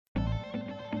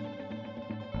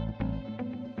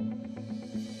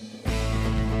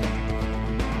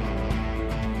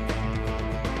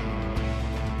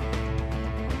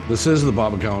This is the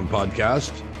Bob McCown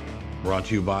Podcast, brought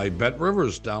to you by Bet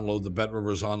Rivers. Download the Bet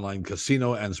Rivers online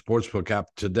casino and sportsbook app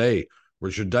today.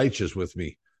 Richard Deitch is with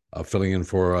me, filling in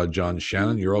for John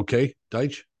Shannon. You're okay,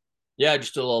 Deitch? Yeah,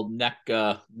 just a little neck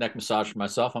massage for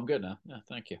myself. I'm good now. Yeah,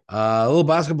 thank you. A little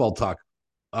basketball talk.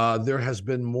 There has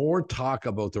been more talk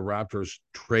about the Raptors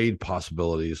trade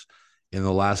possibilities in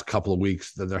the last couple of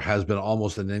weeks than there has been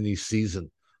almost in any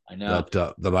season I know.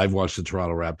 that I've watched the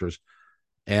Toronto Raptors.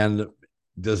 And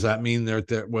does that mean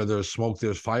that where there's smoke,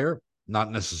 there's fire?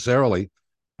 Not necessarily,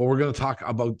 but we're going to talk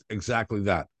about exactly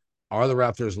that. Are the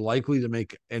Raptors likely to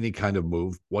make any kind of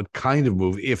move? What kind of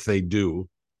move, if they do?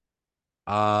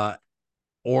 Or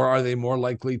are they more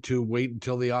likely to wait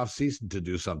until the offseason to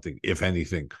do something, if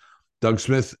anything? Doug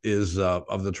Smith is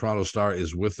of the Toronto Star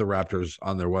is with the Raptors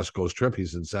on their West Coast trip.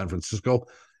 He's in San Francisco,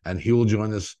 and he will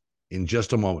join us in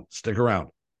just a moment. Stick around.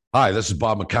 Hi, this is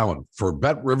Bob McCown for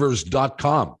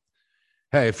BetRivers.com.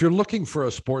 Hey, if you're looking for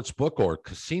a sports book or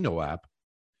casino app,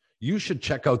 you should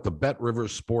check out the Bet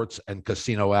Rivers Sports and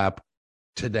Casino app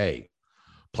today.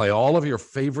 Play all of your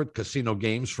favorite casino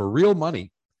games for real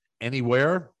money,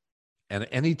 anywhere and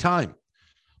anytime.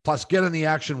 Plus, get in the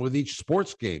action with each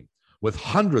sports game with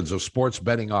hundreds of sports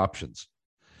betting options.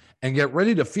 And get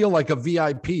ready to feel like a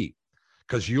VIP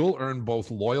because you'll earn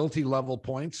both loyalty level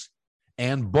points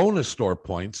and bonus store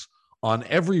points on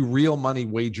every real money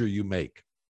wager you make.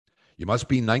 You must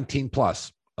be 19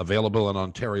 plus, available in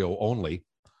Ontario only.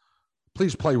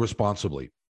 Please play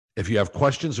responsibly. If you have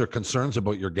questions or concerns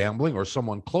about your gambling or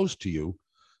someone close to you,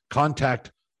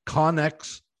 contact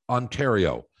Connex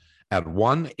Ontario at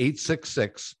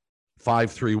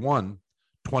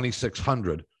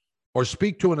 1-866-531-2600 or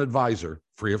speak to an advisor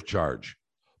free of charge.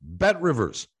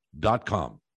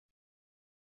 BetRivers.com.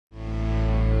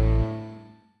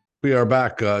 We are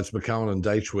back. It's McCown and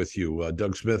Deitch with you.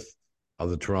 Doug Smith of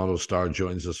the Toronto Star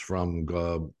joins us from,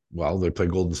 they play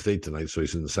Golden State tonight, so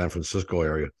he's in the San Francisco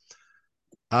area.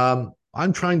 I'm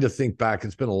trying to think back.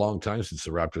 It's been a long time since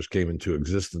the Raptors came into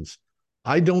existence.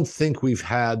 I don't think we've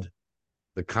had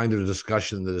the kind of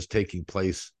discussion that is taking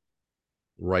place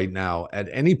right now at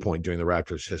any point during the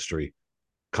Raptors' history,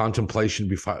 contemplation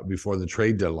before the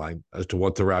trade deadline as to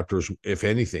what the Raptors, if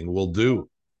anything, will do.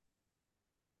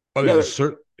 But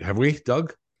have we,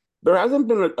 Doug? There hasn't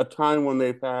been a time when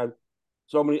they've had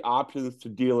so many options to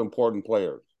deal important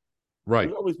players. Right.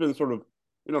 There's always been sort of,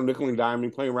 nickel and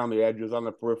diming, playing around the edges on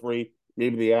the periphery.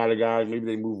 Maybe they add a guy, maybe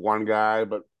they move one guy,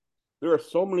 but there are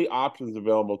so many options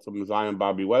available to Masai and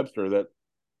Bobby Webster that,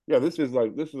 this is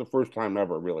the first time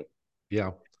ever, really. Yeah.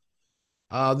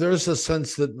 There's a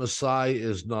sense that Masai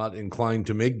is not inclined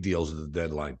to make deals at the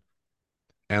deadline.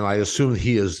 And I assume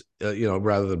he is,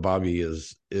 rather than Bobby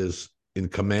is in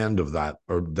command of that,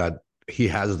 or that he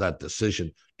has that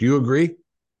decision. Do you agree?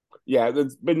 Yeah,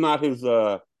 it's been not his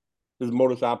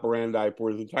modus operandi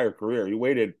for his entire career. He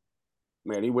waited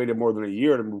more than a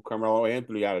year to move Carmelo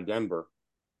Anthony out of Denver.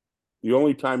 The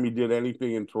only time he did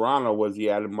anything in Toronto was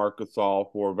he added Marc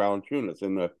Gasol for Valanciunas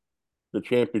in the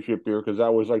championship year, because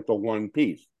that was like the one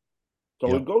piece.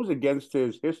 So It goes against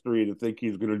his history to think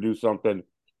he's going to do something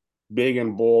big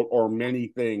and bold or many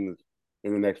things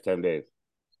in the next 10 days.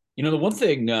 The one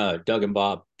thing, Doug and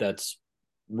Bob, that's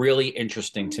really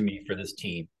interesting to me for this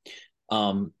team,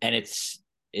 and it's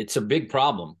a big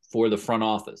problem for the front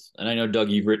office. And I know,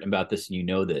 Doug, you've written about this and you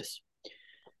know this.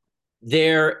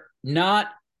 They're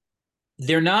not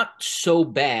so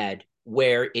bad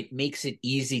where it makes it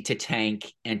easy to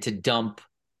tank and to dump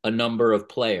a number of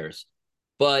players.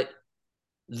 But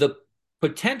the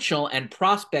potential and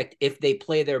prospect, if they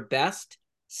play their best,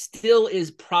 still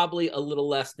is probably a little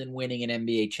less than winning an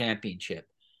NBA championship.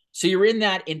 So you're in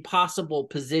that impossible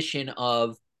position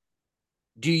of,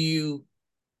 do you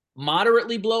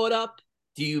moderately blow it up?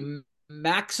 Do you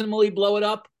maximally blow it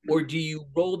up? Or do you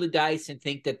roll the dice and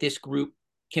think that this group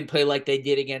can play like they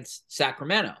did against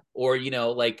Sacramento, or,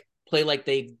 play like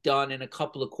they've done in a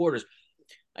couple of quarters?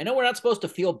 I know we're not supposed to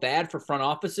feel bad for front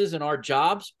offices and our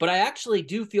jobs, but I actually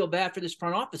do feel bad for this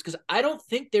front office because I don't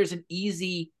think there's an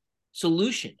easy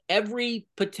solution. Every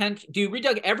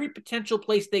potential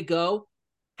place they go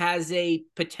has a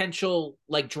potential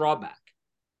drawback.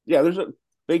 Yeah,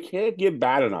 they can't get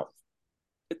bad enough.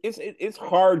 It's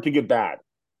hard to get bad.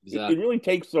 Exactly. It really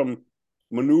takes some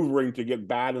maneuvering to get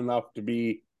bad enough to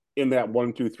be in that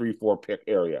 1, 2, 3, 4 pick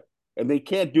area. And they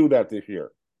can't do that this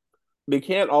year. They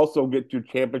can't also get to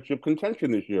championship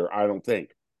contention this year, I don't think.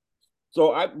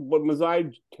 So what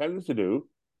Masai tends to do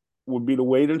would be to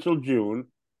wait until June,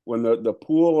 when the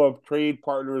pool of trade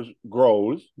partners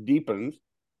deepens,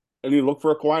 and you look for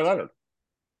a Kawhi Leonard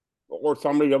or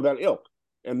somebody of that ilk.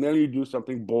 and then you do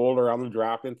something bold around the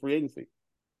draft and free agency.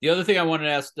 The other thing I wanted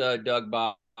to ask Doug,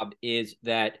 Bob, is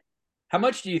that how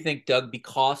much do you think, Doug,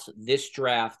 because this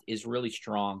draft is really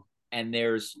strong and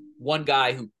there's one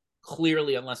guy who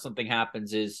clearly, unless something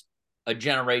happens, is a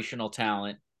generational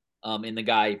talent in the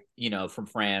guy, from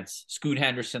France. Scoot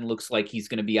Henderson looks like he's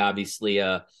going to be obviously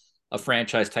a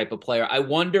franchise type of player. I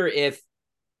wonder if,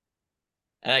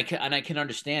 and I can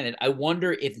understand it. I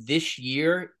wonder if this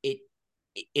year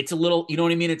it's a little, you know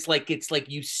what I mean? It's like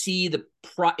you see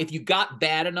if you got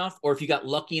bad enough or if you got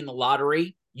lucky in the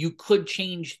lottery, you could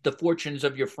change the fortunes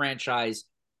of your franchise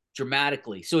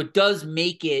dramatically. So it does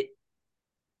make it,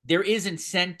 there is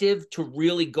incentive to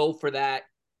really go for that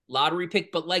lottery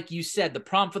pick. But like you said, the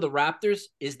problem for the Raptors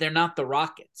is they're not the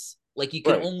Rockets. Like you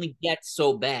can only get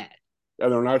so bad.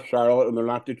 And they're not Charlotte and they're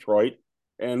not Detroit.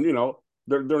 And they're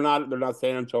not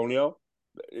San Antonio.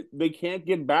 They can't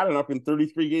get bad enough in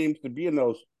 33 games to be in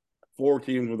those 4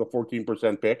 teams with a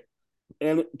 14% pick.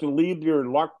 And to leave your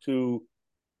luck to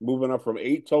moving up from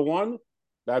 8 to 1,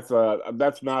 that's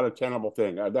not a tenable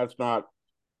thing. That's going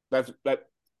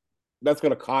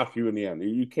to cost you in the end.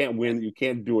 You can't win. You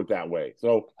can't do it that way.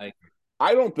 So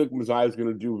I don't think Masai is going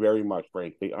to do very much,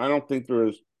 frankly. I don't think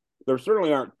there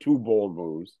certainly aren't 2 bold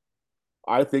moves.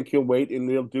 I think he'll wait and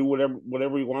he'll do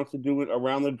whatever he wants to do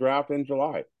around the draft in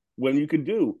July, when you could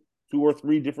do 2 or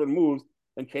 3 different moves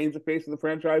and change the face of the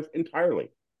franchise entirely.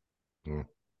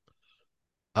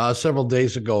 Several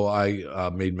days ago, I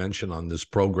made mention on this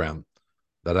program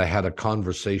that I had a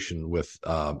conversation with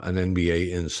an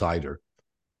NBA insider,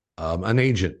 an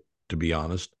agent, to be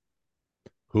honest,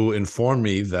 who informed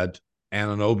me that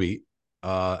Anunoby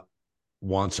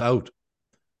wants out,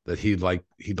 that he'd like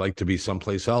to be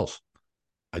someplace else.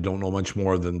 I don't know much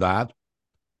more than that,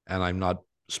 and I'm not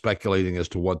speculating as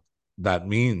to what that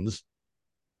means,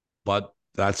 but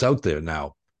that's out there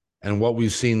now. And what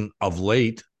we've seen of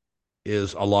late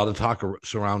is a lot of talk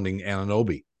surrounding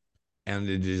Anunoby. And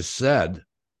it is said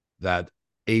that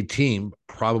a team,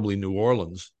 probably New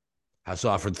Orleans, has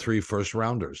offered 3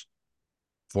 first-rounders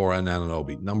for an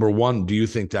Anunoby. Number one, do you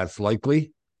think that's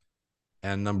likely?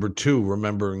 And number two,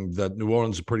 remembering that New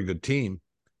Orleans is a pretty good team,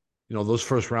 those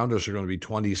first-rounders are going to be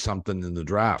 20-something in the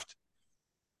draft.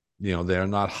 They're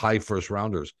not high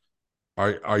first-rounders.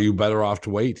 Are you better off to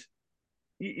wait?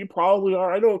 You probably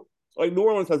are. I don't like New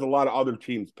Orleans has a lot of other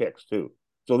teams' picks too,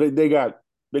 so they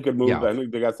could move. Yeah. I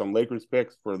think they got some Lakers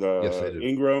picks for the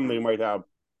Ingram. They might have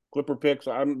Clipper picks.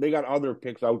 They got other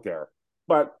picks out there,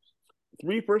 but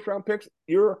 3 first-round picks.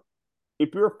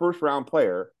 If you're a first-round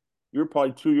player, you're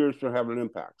probably 2 years from having an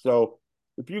impact. So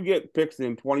if you get picks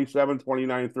in 27,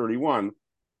 29, 31,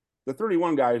 the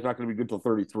 31 guy is not going to be good till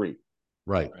 33.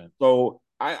 Right. So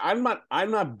I'm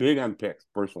not big on picks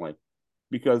personally,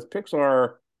 because picks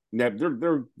are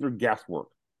they're guesswork.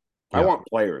 Yeah. I want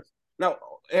players. Now,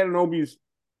 Anunoby's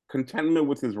contentment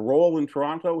with his role in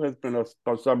Toronto has been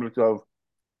a subject of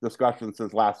discussion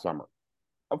since last summer.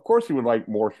 Of course, he would like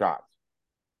more shots,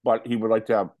 but he would like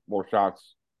to have more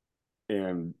shots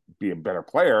and be a better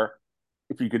player.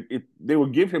 If they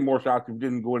would give him more shots if he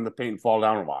didn't go in the paint and fall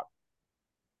down a lot.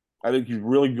 I think he's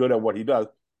really good at what he does.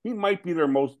 He might be their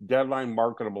most deadline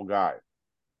marketable guy.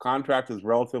 Contract is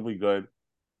relatively good.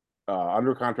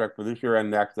 Under contract for this year and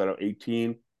next at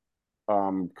 18.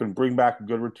 Can bring back a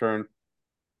good return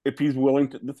if he's willing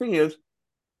to. The thing is,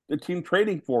 the team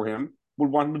trading for him would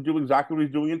want him to do exactly what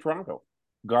he's doing in Toronto,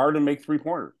 guard and make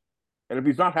 3-pointers. And if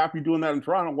he's not happy doing that in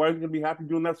Toronto, why is he going to be happy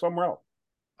doing that somewhere else?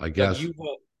 I guess.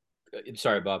 Doug,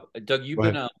 sorry, Bob. Doug, you've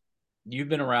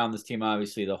been around this team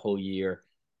obviously the whole year.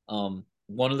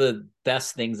 One of the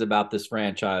best things about this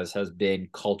franchise has been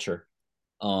culture.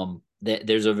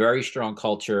 There's a very strong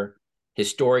culture.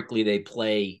 Historically, they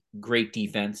play great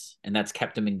defense, and that's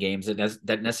kept them in games.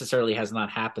 That necessarily has not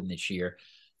happened this year.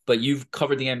 But you've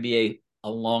covered the NBA a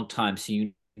long time, so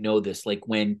you know this. Like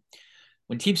when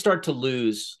teams start to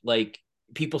lose, like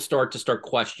people start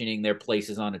questioning their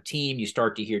places on a team. You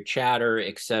start to hear chatter,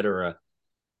 etc.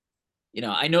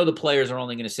 I know the players are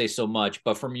only going to say so much,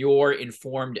 but from your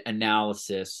informed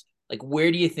analysis, like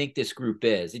where do you think this group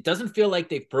is? It doesn't feel like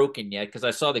they've broken yet, because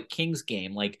I saw the Kings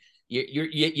game. Like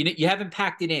you haven't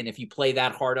packed it in if you play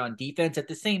that hard on defense. At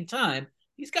the same time,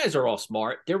 these guys are all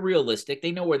smart. They're realistic.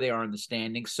 They know where they are in the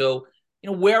standings. So,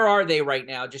 where are they right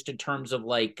now, just in terms of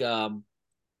like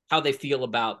how they feel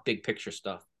about big picture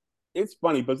stuff? It's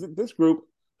funny, but this group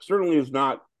certainly is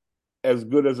not as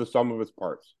good as the sum of its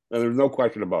parts, and there's no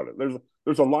question about it.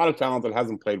 There's a lot of talent that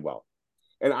hasn't played well,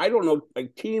 and I don't know.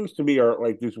 Like teams to me are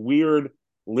like these weird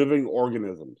living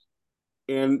organisms,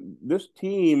 and this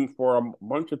team for a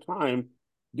bunch of time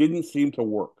didn't seem to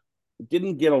work.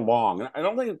 didn't get along. And I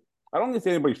don't think it's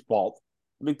anybody's fault.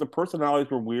 I think the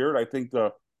personalities were weird. I think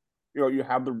you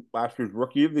have the last year's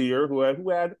rookie of the year who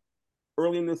had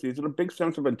early in the season a big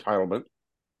sense of entitlement,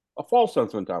 a false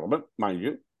sense of entitlement, mind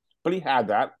you, but he had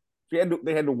that. They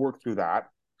had to work through that.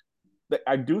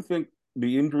 I do think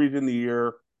the injuries in the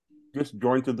year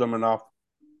disjointed them enough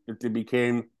that they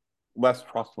became less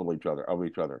trustful of each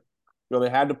other. They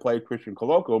had to play Christian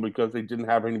Coloco because they didn't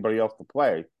have anybody else to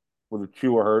play with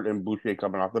Achua hurt and Boucher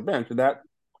coming off the bench, and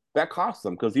that cost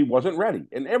them because he wasn't ready,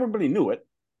 and everybody knew it.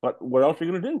 But what else are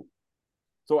you going to do?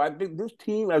 So I think this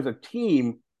team, as a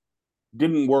team,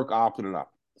 didn't work often enough.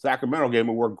 Sacramento game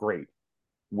will work great.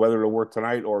 Whether it'll work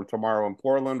tonight or tomorrow in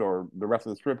Portland or the rest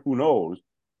of the trip, who knows?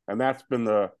 And that's been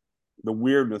the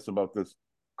weirdness about this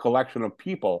collection of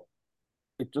people.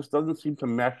 It just doesn't seem to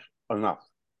mesh enough.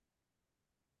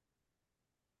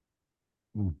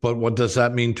 But what does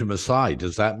that mean to Masai?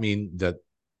 Does that mean that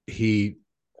he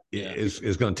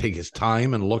is going to take his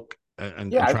time and look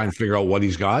and try and figure out what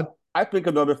he's got? I think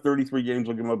another 33 games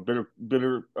will give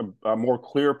him a more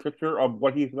clear picture of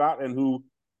what he's got and who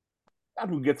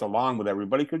gets along with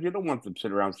everybody, because you don't want them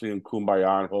sitting around singing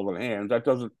kumbaya and holding hands.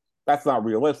 That's not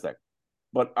realistic.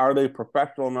 But are they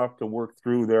professional enough to work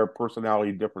through their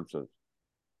personality differences?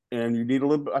 And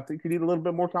I think you need a little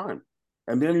bit more time.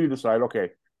 And then you decide, okay,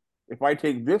 if I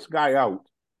take this guy out,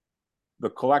 the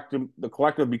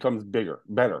collective becomes better.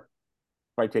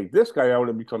 If I take this guy out,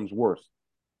 it becomes worse.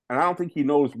 And I don't think he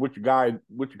knows which guy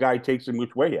takes him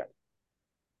which way yet.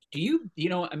 Do you,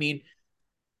 I mean,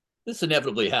 this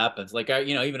inevitably happens. Like,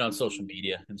 even on social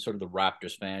media and sort of the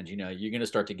Raptors fans, you're going to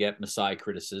start to get Masai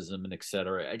criticism and et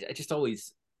cetera. I just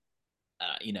always,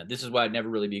 this is why I'd never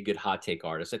really be a good hot take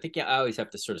artist. I think I always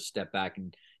have to sort of step back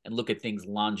and look at things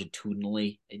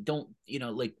longitudinally. And don't,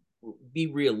 like, be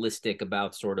realistic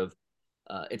about sort of,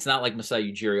 it's not like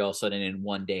Masai Ujiri all of a sudden in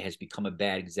one day has become a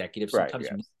bad executive.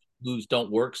 Sometimes moves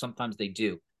don't work. Sometimes they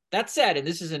do. That said, and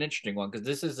this is an interesting one because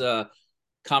this is a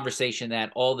conversation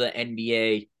that all the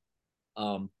NBA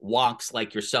wonks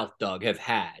like yourself, Doug, have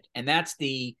had. And that's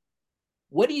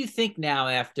what do you think now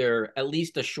after at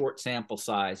least a short sample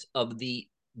size of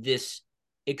this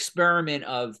experiment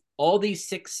of all these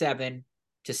 6'7"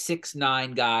 to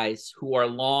 6'9" guys who are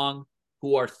long,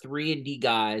 who are 3-and-D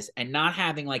guys, and not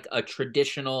having like a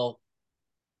traditional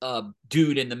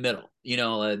dude in the middle,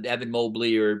 Evan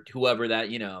Mobley or whoever that,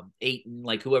 Ayton,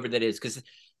 like whoever that is. Because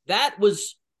that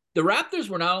was, the Raptors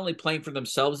were not only playing for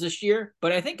themselves this year,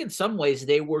 but I think in some ways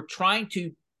they were trying to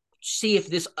see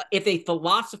if a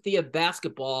philosophy of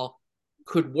basketball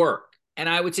could work. And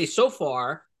I would say so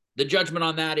far, the judgment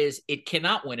on that is it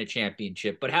cannot win a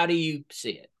championship. But how do you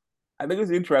see it? I think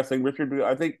it's interesting, Richard, because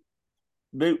I think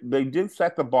they did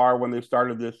set the bar when they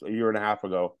started this a year and a half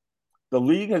ago. The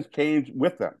league has changed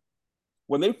with them.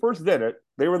 When they first did it,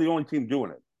 they were the only team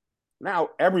doing it. Now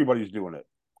everybody's doing it,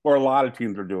 or a lot of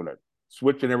teams are doing it,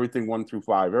 switching everything 1 through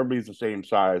 5. Everybody's the same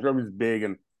size. Everybody's big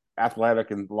and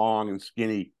athletic and long and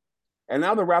skinny. And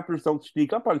now the Raptors don't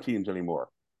sneak up on teams anymore,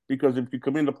 because if you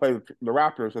come in to play the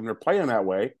Raptors and they're playing that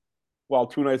way, well,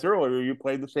 2 nights earlier you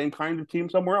played the same kind of team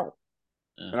somewhere else.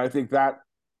 Yeah. And I think that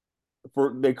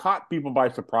they caught people by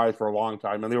surprise for a long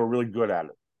time, and they were really good at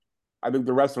it. I think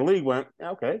the rest of the league went,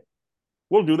 okay,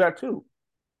 we'll do that too.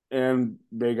 And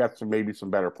they got maybe some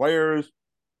better players.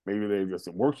 Maybe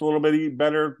it works a little bit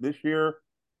better this year.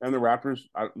 And the Raptors,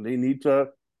 they need to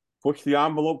push the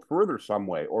envelope further some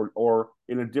way, or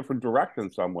in a different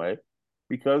direction some way,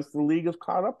 because the league has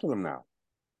caught up to them now.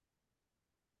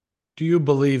 Do you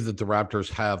believe that the Raptors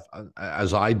have,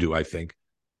 as I do, I think,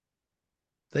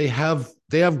 they have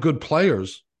good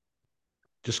players,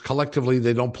 just collectively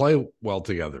they don't play well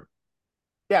together.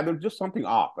 Yeah, there's just something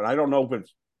off. And I don't know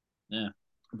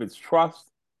if it's trust,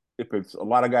 if it's a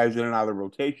lot of guys in and out of the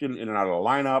rotation, in and out of the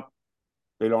lineup.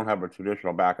 They don't have a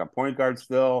traditional backup point guard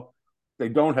still. They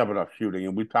don't have enough shooting.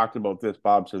 And we talked about this,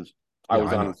 Bob, since I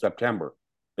was on in September.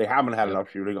 They haven't had enough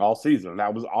shooting all season.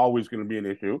 That was always going to be an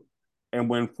issue. And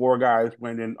when 4 guys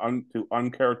went into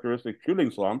uncharacteristic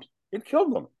shooting slumps, it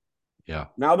killed them. Yeah.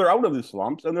 Now they're out of the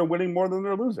slumps and they're winning more than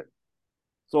they're losing.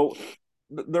 So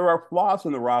there are flaws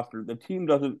in the roster. The team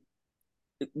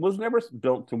it was never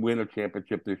built to win a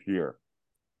championship this year.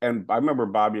 And I remember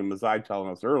Bobby and Masai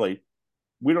telling us early,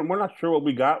 we're not sure what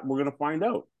we got. We're going to find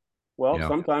out. Well,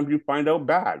 sometimes you find out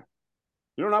bad.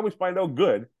 You don't always find out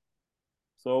good.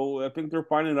 So I think they're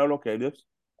finding out, okay,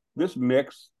 this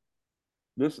mix,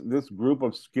 this group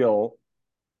of skill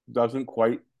doesn't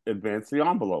quite advance the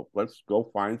envelope. Let's go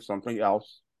find something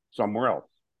else somewhere else.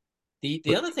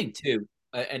 The other thing too,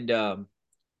 and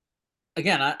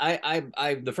again,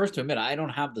 I'm the first to admit I don't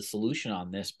have the solution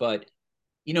on this, but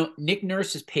Nick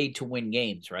Nurse is paid to win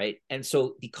games, right? And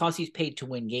so because he's paid to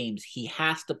win games, he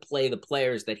has to play the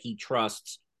players that he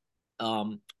trusts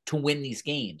to win these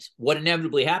games. What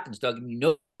inevitably happens, Doug, and you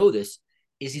know this,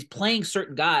 is he's playing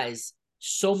certain guys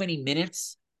so many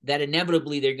minutes that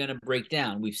inevitably they're going to break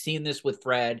down. We've seen this with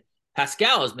Fred.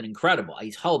 Pascal has been incredible.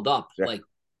 He's held up like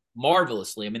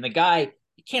marvelously. I mean, the guy,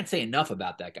 you can't say enough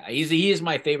about that guy. He is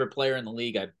my favorite player in the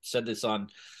league. I've said this on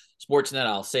Sportsnet.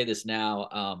 I'll say this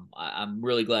now. I'm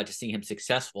really glad to see him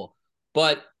successful.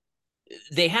 But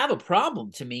they have a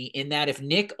problem to me in that if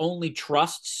Nick only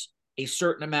trusts a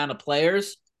certain amount of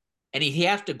players and he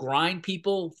has to grind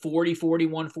people 40,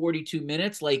 41, 42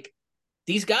 minutes, like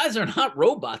these guys are not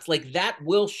robots. Like that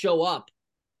will show up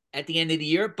at the end of the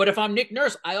year. But if I'm Nick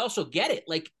Nurse, I also get it.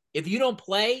 Like if you don't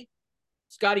play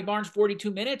Scotty Barnes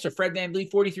 42 minutes or Fred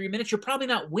VanVleet 43 minutes, you're probably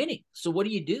not winning. So what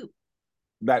do you do?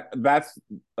 That's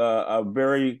a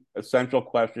very essential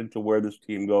question to where this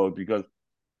team goes, because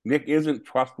Nick isn't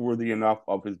trustworthy enough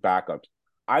of his backups,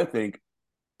 I think,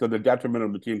 to the detriment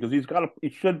of the team, because he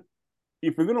should,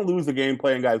 if you're going to lose the game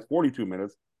playing guys 42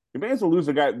 minutes, you may as well lose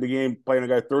the game playing a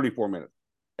guy 34 minutes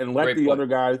and let the other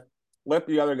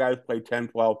guys play 10,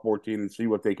 12, 14 and see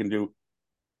what they can do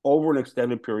over an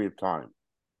extended period of time.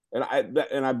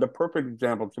 The perfect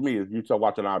example to me is Yuta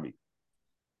Watanabe.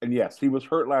 And yes, he was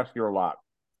hurt last year a lot,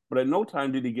 but at no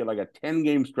time did he get like a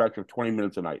 10-game stretch of 20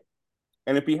 minutes a night.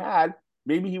 And if he had,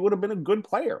 maybe he would have been a good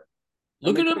player.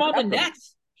 Look at him on the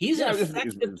Nets. He's an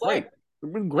effective player.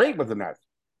 He's been great with the Nets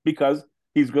because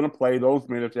he's going to play those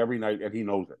minutes every night, and he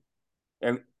knows it.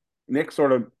 And Nick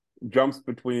sort of jumps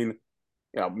between,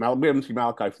 we haven't seen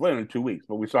Malachi Flynn in 2 weeks,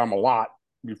 but we saw him a lot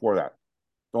before that.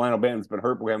 Delano Banton's been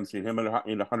hurt, but we haven't seen him in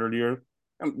 100 years.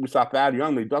 And we saw Thad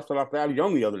Young. They dusted off Thad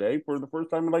Young the other day for the first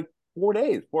time in like 4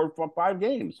 days, 5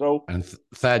 games. So and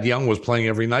Thad Young was playing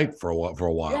every night for a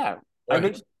while. Yeah,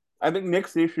 right. I think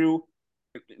Nick's issue,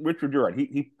 Richard, you're right.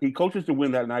 He coaches to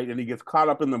win that night, and he gets caught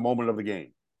up in the moment of the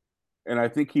game. And I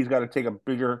think he's got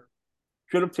to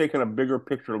should have taken a bigger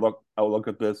picture look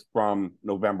at this from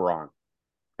November on,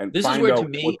 and this find is where, out to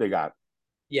me, what they got.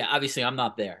 Yeah, obviously I'm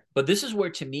not there, but this is where,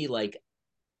 to me, like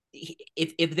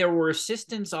if there were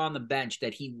assistants on the bench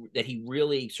that he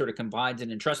really sort of combines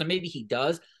and entrusts, and maybe he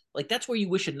does, like that's where you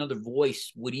wish another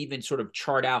voice would even sort of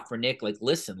chart out for Nick. Like,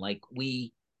 listen, like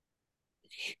we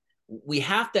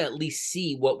have to at least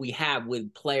see what we have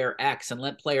with player X and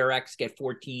let player X get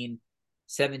 14,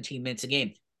 17 minutes a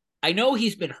game. I know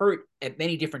he's been hurt at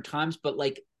many different times, but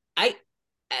like as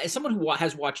someone who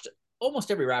has watched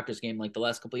almost every Raptors game like the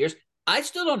last couple of years, I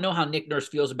still don't know how Nick Nurse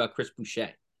feels about Chris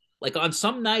Boucher. Like on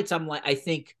some nights, I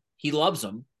think he loves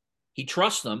him, he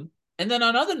trusts him, and then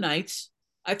on other nights,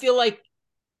 I feel like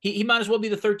he might as well be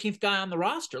the 13th guy on the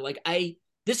roster.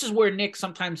 This is where Nick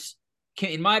sometimes,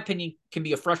 in my opinion, can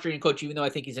be a frustrating coach, even though I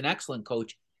think he's an excellent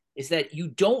coach, is that you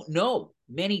don't know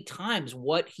many times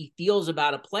what he feels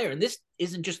about a player. And this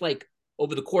isn't just like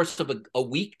over the course of a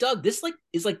week, Doug. This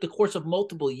is like the course of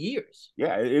multiple years.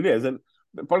 Yeah, it is. And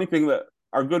the funny thing that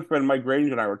our good friend Mike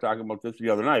Grange and I were talking about this the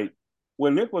other night,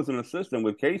 when Nick was an assistant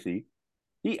with Casey,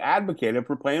 he advocated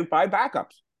for playing 5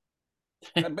 backups.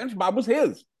 That bench mob was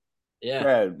his. Yeah.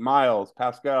 Fred, Miles,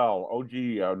 Pascal, OG,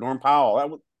 Norm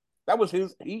Powell. That was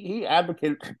his. He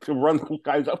advocated to run those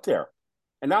guys up there.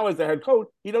 And now as the head coach,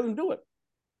 he doesn't do it.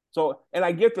 So, and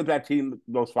I get that team,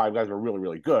 those 5 guys are really,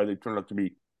 really good. They turned out to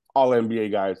be all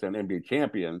NBA guys and NBA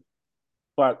champions.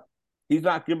 But he's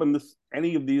not giving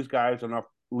any of these guys enough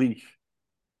leash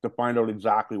to find out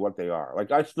exactly what they are. Like,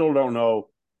 I still don't know.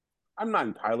 I'm not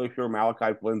entirely sure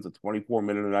Malachi Flynn's a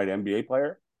 24-minute-a-night NBA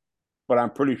player, but I'm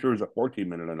pretty sure he's a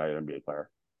 14-minute-a-night NBA player.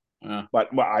 But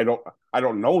I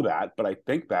don't know that, but I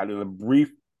think that in the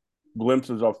brief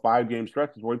glimpses of 5-game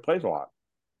stretches where he plays a lot.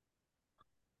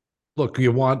 Look,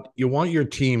 you want your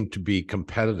team to be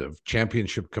competitive,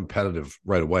 championship competitive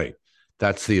right away.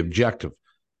 That's the objective.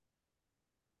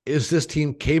 Is this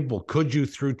team capable? Could you,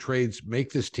 through trades,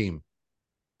 make this team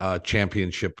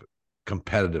championship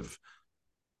competitive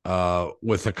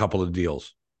with a couple of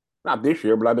deals? Not this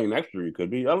year, but I think next year you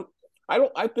could be.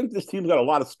 I think this team's got a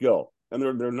lot of skill, and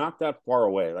they're not that far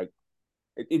away. Like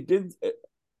this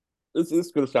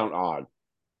is going to sound odd.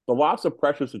 The loss of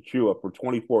Precious Achiuwa for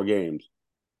 24 games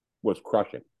was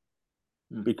crushing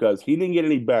because he didn't get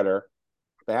any better.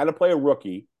 They had to play a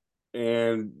rookie,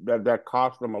 and that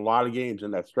cost them a lot of games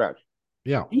in that stretch.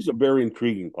 Yeah, he's a very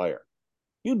intriguing player.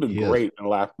 He's been great in the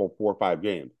last 4 or 5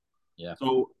 games. Yeah.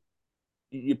 So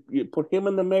you put him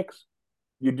in the mix.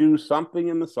 You do something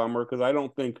in the summer because I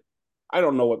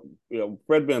don't know what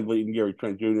Fred VanVleet and Gary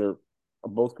Trent Jr.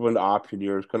 both go into option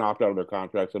years, can opt out of their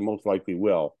contracts, and most likely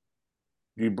will.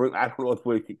 Do you bring? I don't know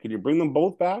if can you bring them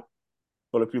both back?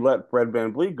 But if you let Fred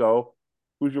VanVleet go,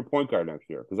 who's your point guard next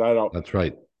year? Because That's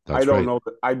right. I That's don't right. know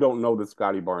that I don't know that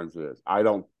Scotty Barnes is. I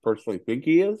don't personally think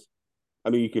he is. I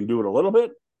mean, you can do it a little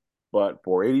bit, but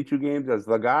for 82 games as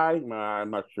the guy, I'm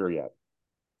not sure yet.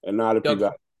 And not if you Doug,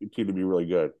 got your team to be really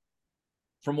good.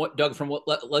 from what Doug, from what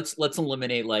let's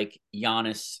eliminate like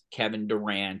Giannis, Kevin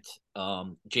Durant,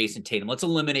 Jason Tatum. Let's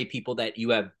eliminate people that you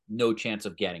have no chance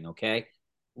of getting. Okay,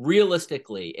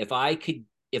 realistically, if I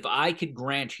could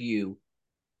grant you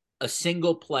a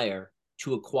single player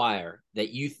to acquire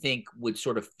that you think would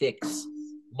sort of fix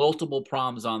multiple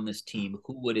problems on this team,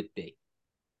 who would it be?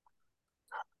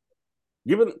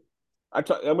 Given, I'm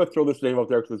going to throw this name out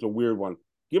there because it's a weird one.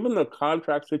 Given the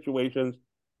contract situations,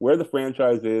 where the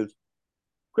franchise is,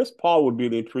 Chris Paul would be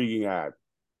an intriguing ad.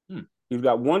 He's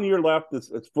got 1 year left.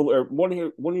 It's full, or 1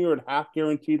 year and a half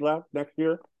guaranteed left next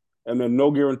year, and then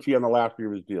no guarantee on the last year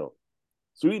of his deal.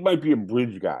 So he might be a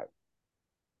bridge guy,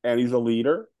 and he's a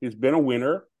leader. He's been a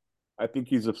winner. I think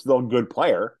he's still a good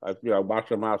player. I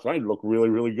watched him last night. He looked really,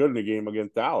 really good in the game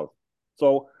against Dallas.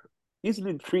 So he's an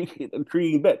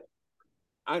intriguing bit.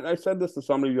 I said this to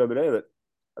somebody the other day that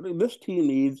I think this team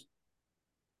needs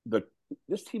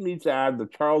to add the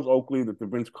Charles Oakley that the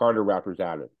Vince Carter Raptors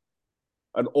added,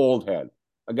 an old head,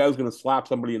 a guy who's going to slap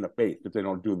somebody in the face if they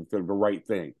don't do the right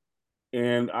thing,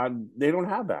 and they don't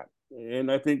have that.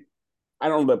 And I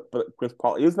don't know that Chris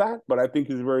Paul is that, but I think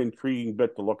he's a very intriguing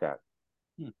bit to look at.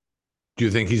 Do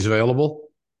you think he's available?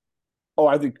 Oh,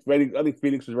 I think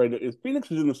Phoenix is right. Phoenix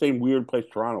is in the same weird place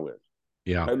Toronto is.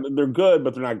 Yeah. And they're good,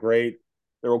 but they're not great.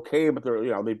 They're okay, but they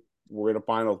were in the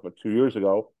finals but 2 years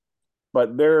ago.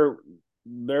 But they're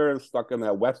stuck in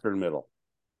that western middle,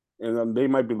 and they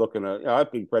might be looking at. I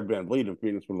think Fred VanVleet in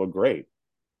Phoenix would look great.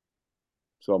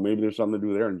 So maybe there's something to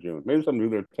do there in June. Maybe something to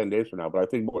do there 10 days from now. But I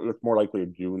think it's more likely a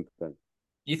June thing.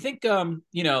 You think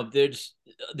there's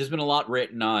been a lot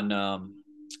written on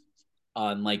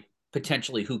like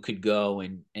potentially who could go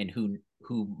and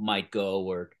who might go,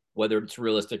 or whether it's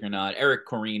realistic or not. Eric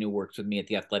Corrine, who works with me at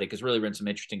The Athletic, has really written some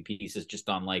interesting pieces just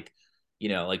on like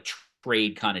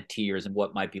trade kind of tiers and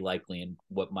what might be likely and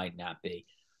what might not be.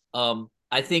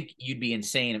 I think you'd be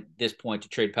insane at this point to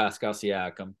trade Pascal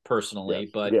Siakam personally,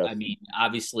 but I mean,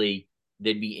 obviously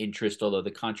there'd be interest, although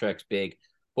the contract's big.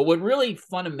 But what really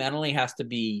fundamentally has to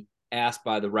be asked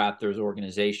by the Raptors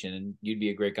organization, and you'd be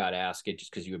a great guy to ask it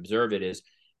just because you observe it, is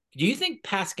do you think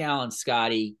Pascal and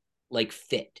Scotty like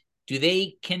fit?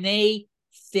 Can they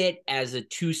fit as a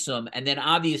twosome? And then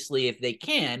obviously if they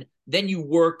can, then you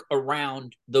work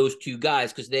around those two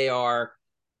guys because they are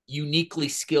uniquely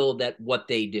skilled at what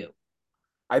they do.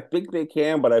 I think they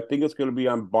can, but I think it's going to be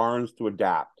on Barnes to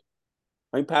adapt.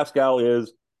 I think Pascal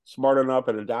is smart enough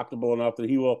and adaptable enough that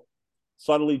he will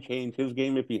subtly change his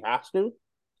game if he has to.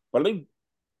 But I think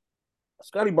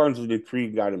Scotty Barnes is an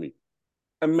intriguing guy to me.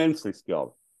 Immensely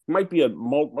skilled. Might be a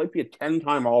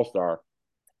 10-time All-Star,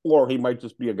 or he might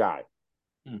just be a guy.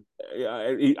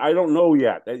 I don't know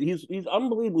yet. He's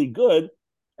unbelievably good,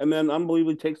 and then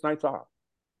unbelievably takes nights off.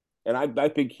 And I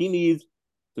think he needs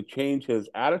to change his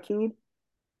attitude,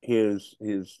 his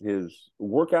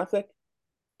work ethic,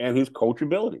 and his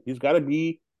coachability. He's got to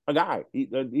be a guy. He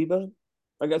doesn't.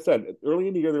 Like I said, early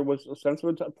in the year, there was a sense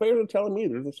of players are telling me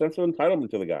there's a sense of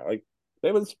entitlement to the guy. Like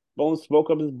they've been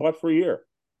spoke up his butt for a year,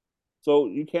 so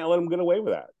you can't let him get away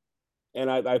with that.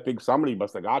 And I think somebody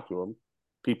must have got to him,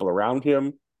 people around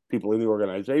him, people in the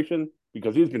organization,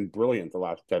 because he's been brilliant the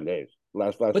last 10 days,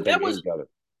 last but 10 that days was together.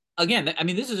 Again, I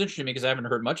mean, this is interesting because I haven't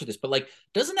heard much of this, but like,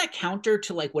 doesn't that counter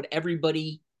to like what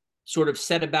everybody sort of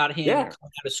said about him coming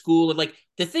out of school? And like,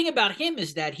 the thing about him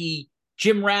is that he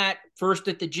gym rat, first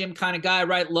at the gym kind of guy,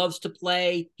 right? Loves to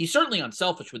play. He's certainly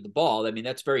unselfish with the ball. I mean,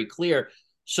 that's very clear.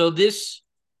 So this,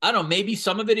 I don't know, maybe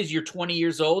some of it is you're 20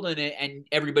 years old and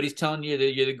everybody's telling you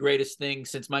that you're the greatest thing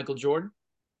since Michael Jordan.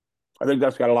 I think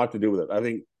that's got a lot to do with it. I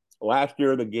think last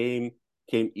year the game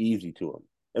came easy to him,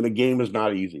 and the game is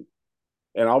not easy.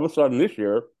 And all of a sudden this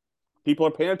year, people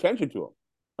are paying attention to him.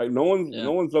 Like no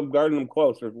one's up guarding him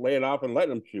close or laying off and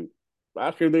letting him shoot.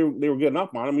 Last year they were getting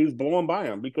up on him. He was blowing by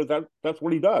him because that's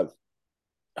what he does.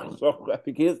 So I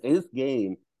think his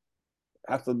game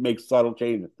has to make subtle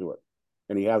changes to it,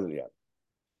 and he hasn't yet.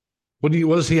 What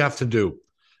does he have to do?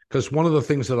 Because one of the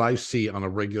things that I see on a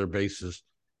regular basis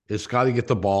is Scotty get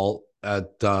the ball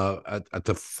at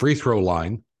the free throw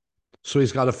line, so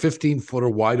he's got a 15-footer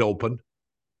wide open,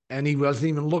 and he doesn't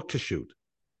even look to shoot.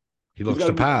 He looks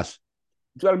to pass.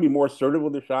 He's got to be more assertive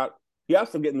with the shot. He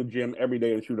has to get in the gym every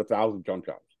day and shoot 1,000 jump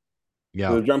shots.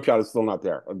 Yeah. The jump shot is still not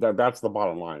there. That's the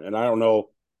bottom line. And I don't know.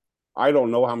 I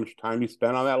don't know how much time he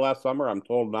spent on that last summer. I'm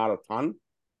told not a ton,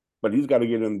 but he's got to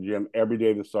get in the gym every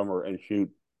day this summer and shoot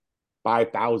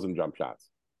 5,000 jump shots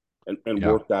and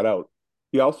Yeah. work that out.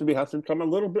 He also has to become a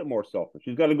little bit more selfish.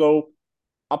 He's got to go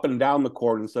up and down the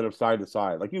court instead of side to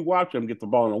side. Like you watch him get the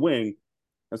ball in the wing,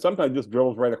 and sometimes just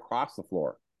dribbles right across the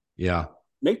floor. Yeah.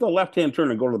 Make the left hand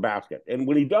turn and go to the basket. And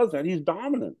when he does that, he's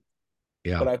dominant.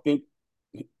 Yeah. But I think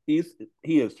he's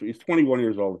 21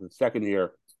 years old, his second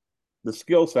year. The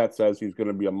skill set says he's going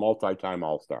to be a multi-time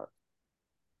All-Star.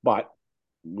 But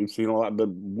we've seen a lot. The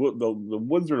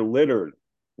woods are littered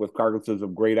with carcasses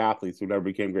of great athletes who never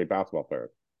became great basketball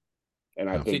players. And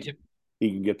I think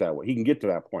he can get that way. He can get to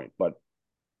that point, but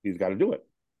he's got to do it.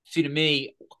 See, to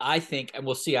me, I think, and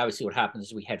we'll see obviously what happens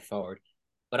as we head forward,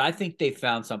 but I think they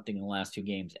found something in the last 2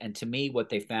 games. And to me, what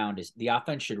they found is the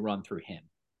offense should run through him.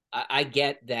 I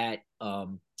get that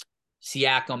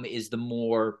Siakam is the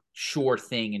more sure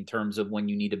thing in terms of when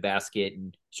you need a basket,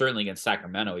 and certainly against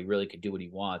Sacramento, he really could do what he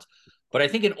wants. But I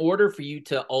think in order for you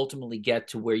to ultimately get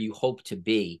to where you hope to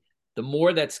be, the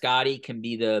more that Scotty can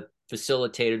be the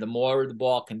facilitator, the more the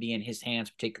ball can be in his hands,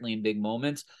 particularly in big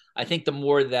moments, I think the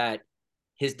more that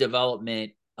his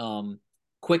development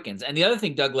quickens. And the other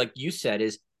thing, Doug, like you said,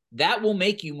 is that will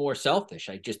make you more selfish.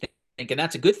 I just think, and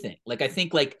that's a good thing. Like, I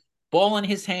think like ball in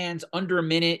his hands, under a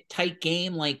minute, tight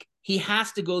game, like he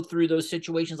has to go through those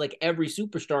situations like every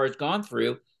superstar has gone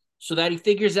through so that he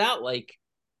figures out like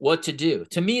what to do.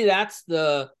 To me, that's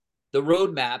the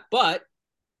roadmap. But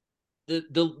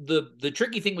the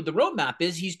tricky thing with the roadmap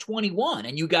is he's 21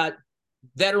 and you got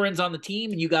veterans on the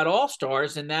team and you got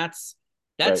all-stars, and that's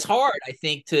right. Hard, I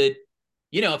think, to,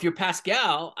 if you're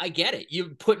Pascal, I get it. You're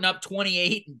putting up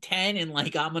 28 and 10 and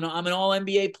like I'm an all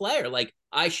NBA player. Like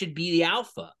I should be the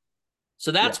alpha.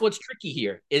 So that's what's tricky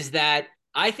here, is that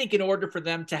I think in order for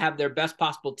them to have their best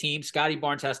possible team, Scotty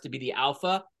Barnes has to be the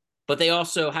alpha, but they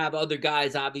also have other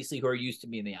guys, obviously, who are used to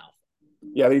being the alpha.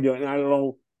 Yeah, they do. And I don't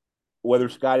know whether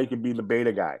Scotty could be the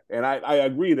beta guy. And I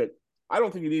agree that I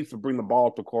don't think he needs to bring the ball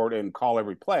up the court and call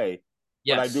every play,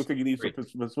 but I do think he needs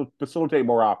to facilitate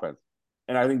more offense.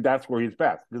 And I think that's where he's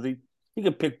best, because he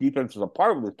can pick defenses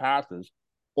apart with his passes,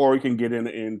 or he can get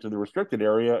into the restricted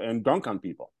area and dunk on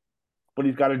people. But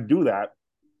he's got to do that,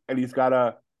 and he's got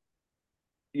to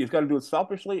do it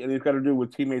selfishly, and he's got to do it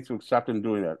with teammates who accept him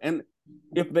doing that. And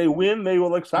if they win, they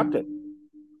will accept it.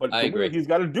 But I agree. He's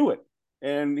got to do it,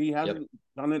 and he hasn't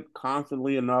done it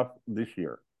constantly enough this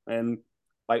year. And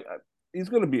like he's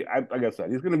going to be, like I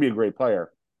said, he's going to be a great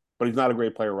player, but he's not a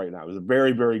great player right now. He's a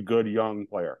very, very good young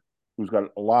player who's got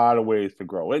a lot of ways to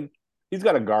grow. And he's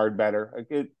got to guard better.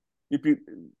 Like if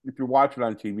you're watching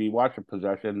on TV, watch a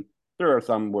possession, there are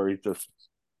some where he's just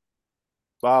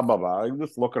blah blah blah, like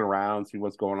just looking around, see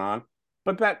what's going on.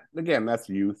 But that, again, that's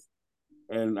youth,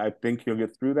 and I think he'll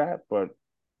get through that. But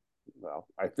well,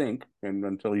 I think, and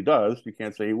until he does, you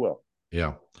can't say he will.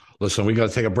 Yeah. Listen, we got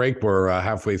to take a break. We're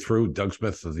halfway through. Doug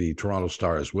Smith of the Toronto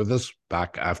Star is with us.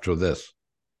 Back after this.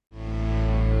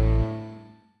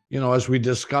 As we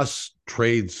discuss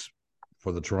trades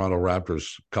for the Toronto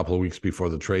Raptors a couple of weeks before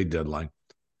the trade deadline,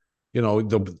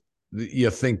 you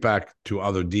think back to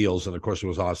other deals, and of course it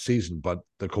was off season, but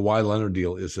the Kawhi Leonard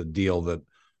deal is a deal that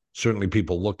certainly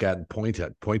people look at and point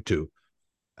to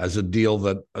as a deal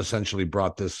that essentially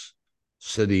brought this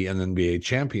city an NBA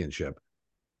championship.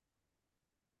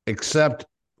 Except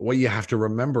what you have to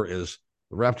remember is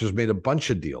the Raptors made a bunch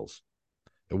of deals.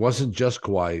 It wasn't just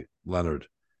Kawhi Leonard.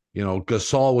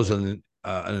 Gasol was an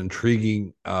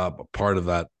intriguing part of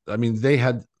that. I mean, they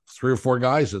had 3 or 4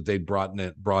 guys that they brought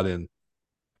in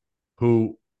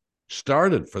who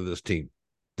started for this team.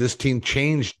 This team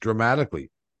changed dramatically.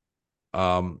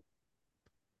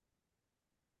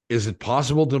 Is it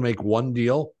possible to make one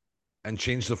deal and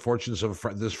change the fortunes of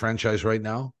this franchise right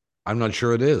now? I'm not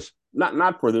sure it is.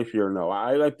 Not for this year, no.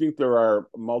 I think there are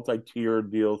multi-tier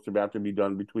deals to have to be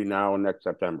done between now and next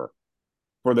September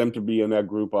for them to be in that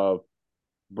group of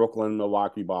Brooklyn,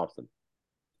 Milwaukee, Boston.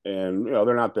 And,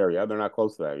 they're not there yet. They're not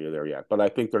close to that there yet. But I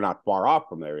think they're not far off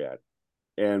from there yet.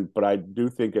 But I do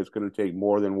think it's going to take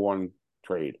more than one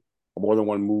trade, or more than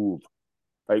one move.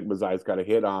 Like Mazai's got to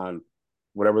hit on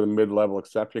whatever the mid-level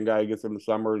exception guy gets in the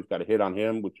summer. He's got to hit on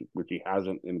him, which he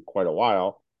hasn't in quite a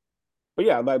while. But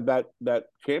yeah, that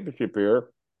championship here,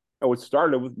 it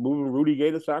started with moving Rudy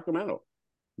Gay to Sacramento,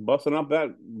 busting up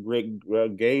that great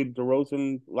Gay,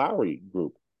 DeRozan, Lowry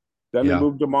group. Then they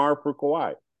moved DeMar for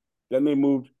Kawhi. Then they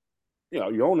moved,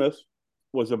 Jonas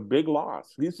was a big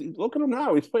loss. Look at him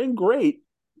now; he's playing great,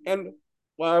 and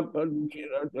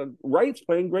Wright's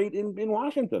playing great in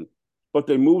Washington. but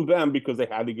they moved them because they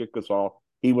had to get Gasol.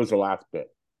 He was the last bit.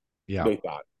 Yeah, They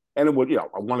thought, and it would, I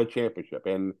won a championship,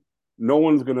 and no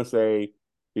one's going to say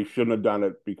he shouldn't have done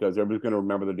it because everybody's going to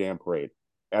remember the damn parade,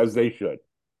 as they should,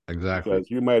 exactly. because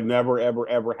you might never, ever,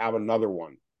 ever have another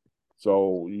one.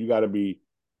 So you got to be,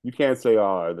 you can't say,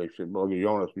 oh, they should, well,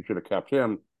 Jonas, we should have kept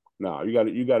him. No,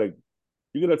 you get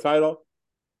a title,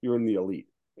 you're in the elite,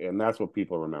 and that's what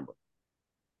people remember.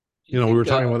 We were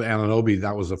talking about Anunoby.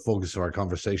 That was the focus of our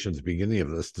conversation at the beginning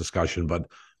of this discussion. But,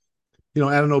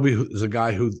 Anunoby is a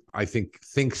guy who I think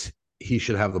thinks he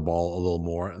should have the ball a little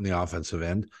more in the offensive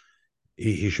end.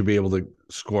 He should be able to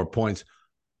score points.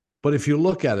 But if you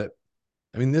look at it,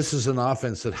 I mean, this is an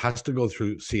offense that has to go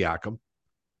through Siakam.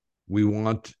 We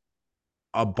want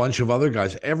a bunch of other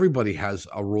guys. Everybody has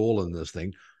a role in this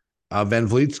thing. Van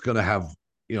Vliet's going to have,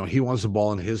 he wants the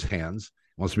ball in his hands,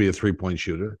 wants to be a 3-point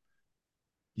shooter.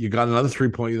 You got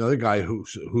another guy who'll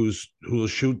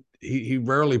shoot. He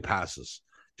rarely passes,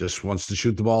 just wants to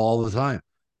shoot the ball all the time.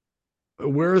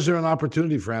 Where is there an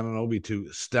opportunity for Anunoby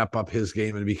to step up his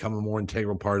game and become a more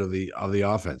integral part of the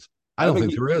offense? I don't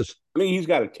think there is. I mean, he's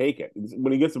got to take it.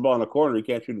 When he gets the ball in the corner, he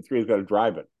can't shoot a three. He's got to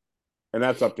drive it, and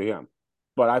that's up to him.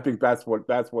 But I think that's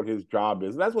what his job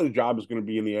is. That's what his job is going to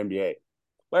be in the NBA.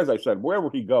 As I said, wherever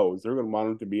he goes, they're going to want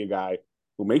him to be a guy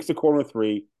who makes the corner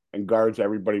three and guards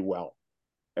everybody well.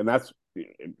 And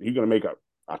he's going to make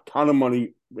a ton of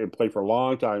money and play for a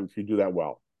long time if you do that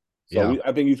well. So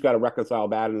I think he's got to reconcile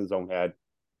that in his own head,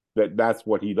 that's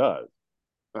what he does.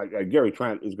 Like Gary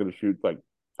Trent is going to shoot. Like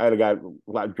I had a guy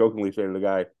jokingly say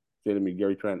to me,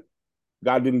 Gary Trent,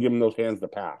 God didn't give him those hands to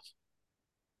pass.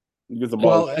 He gets the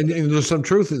ball. Well, and there's some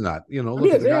truth in that.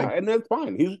 Look at the guy, and that's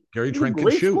fine. Gary Trent can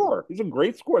shoot. Scorer. He's a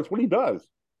great scorer. It's what he does.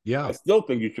 Yeah, I still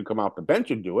think you should come off the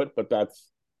bench and do it, but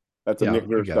that's a Nick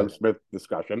Nurse, Doug Smith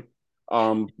discussion.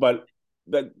 But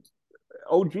that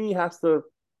OG has to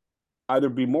either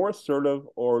be more assertive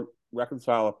or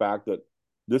reconcile the fact that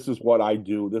this is what I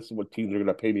do. This is what teams are going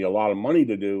to pay me a lot of money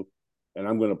to do, and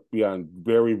I'm going to be on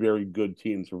very, very good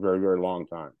teams for a very, very long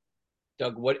time.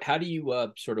 Doug, how do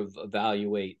you sort of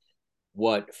evaluate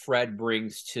what Fred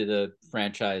brings to the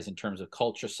franchise in terms of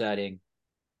culture setting,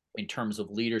 in terms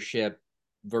of leadership,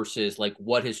 versus like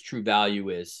what his true value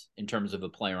is in terms of a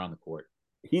player on the court?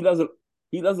 He doesn't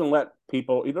let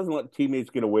teammates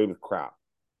get away with crap.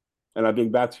 And I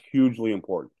think that's hugely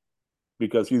important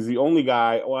because he's the only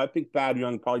guy. Well, I think Thad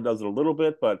Young probably does it a little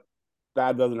bit, but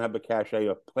Thad doesn't have the cachet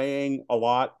of playing a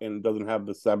lot and doesn't have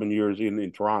the 7 years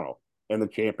in Toronto and the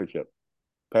championship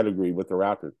pedigree with the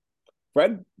Raptors.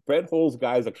 Fred holds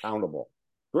guys accountable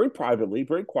very privately,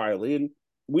 very quietly, and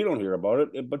we don't hear about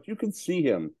it, but you can see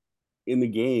him in the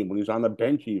game when he's on the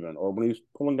bench even, or when he's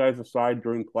pulling guys aside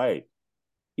during play.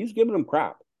 He's giving them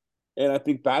crap. And I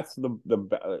think that's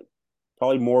the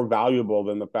probably more valuable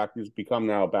than the fact he's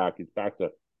back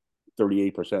to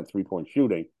 38% 3-point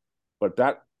shooting. But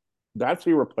that's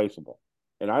irreplaceable.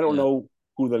 And I don't know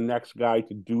who the next guy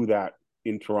to do that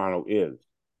in Toronto is.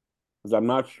 Because I'm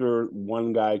not sure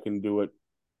one guy can do it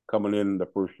coming in the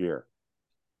first year.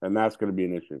 And that's going to be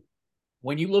an issue.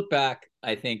 When you look back,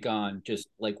 I think on just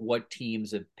like what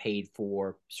teams have paid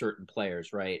for certain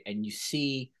players, right? And you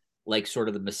see like sort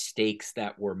of the mistakes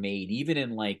that were made, even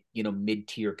in like,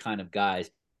 mid-tier kind of guys.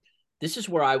 This is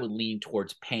where I would lean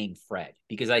towards paying Fred,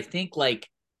 because I think like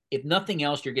if nothing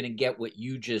else, you're going to get what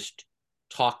you just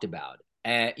talked about.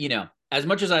 As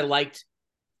much as I liked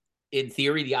in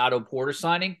theory the Otto Porter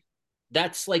signing,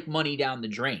 that's like money down the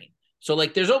drain. So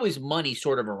like there's always money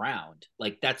sort of around.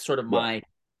 Like that's sort of my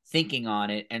thinking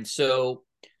on it. And so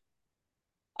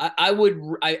I would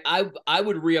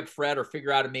re-up Fred or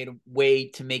figure out a way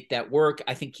to make that work.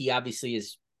 I think he obviously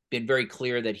has been very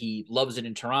clear that he loves it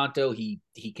in Toronto. He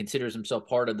considers himself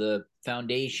part of the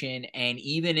foundation. And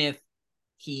even if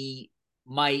he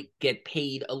might get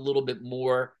paid a little bit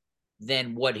more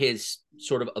than what his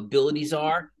sort of abilities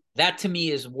are, that to me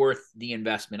is worth the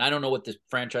investment. I don't know what this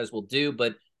franchise will do,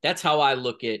 but that's how I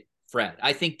look at Fred.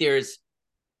 I think there's,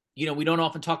 we don't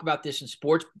often talk about this in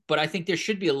sports, but I think there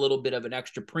should be a little bit of an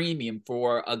extra premium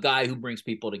for a guy who brings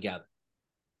people together.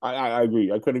 I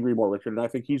agree. I couldn't agree more, Richard. And I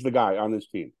think he's the guy on this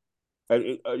team.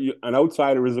 An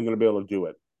outsider isn't going to be able to do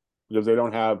it because they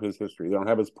don't have his history. They don't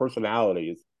have his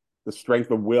personality, the strength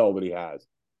of will that he has,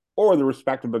 or the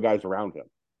respect of the guys around him.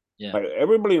 Yeah. Like,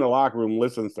 everybody in the locker room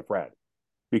listens to Fred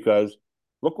because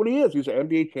look what he is. He's an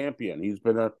NBA champion. He's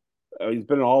been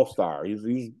an all-star.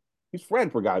 He's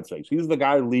Fred, for God's sakes. He's the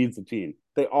guy who leads the team.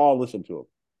 They all listen to him.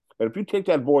 And if you take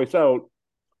that voice out,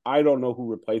 I don't know who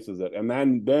replaces it. And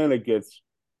then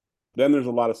there's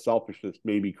a lot of selfishness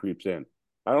maybe creeps in.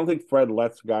 I don't think Fred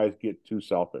lets guys get too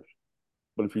selfish.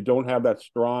 But if you don't have that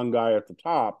strong guy at the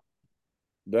top,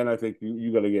 then I think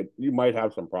you might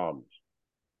have some problems.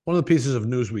 One of the pieces of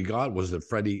news we got was that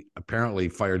Freddie apparently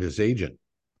fired his agent.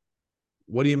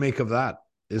 What do you make of that?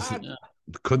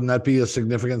 Couldn't that be a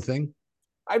significant thing?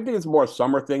 I think it's more a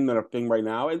summer thing than a thing right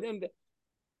now. And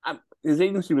his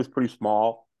agency was pretty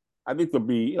small. I think there'll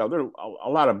be, there a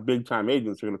lot of big time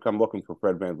agents are going to come looking for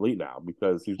Fred VanVleet now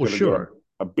because he's going to get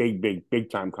a big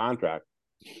time contract,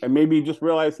 and maybe he just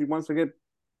realized he wants to get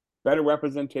better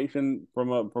representation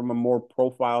from a more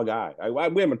profile guy.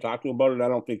 We haven't talked to him about it. I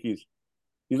don't think he's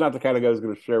not the kind of guy who's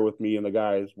going to share with me and the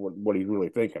guys what he's really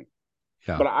thinking.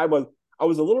 Yeah. But I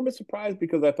was a little bit surprised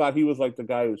because I thought he was like the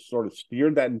guy who sort of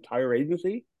steered that entire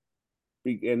agency.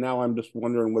 And now I'm just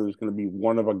wondering whether it's going to be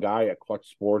one of a guy at Clutch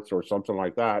Sports or something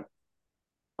like that.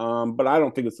 But I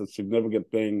don't think it's a significant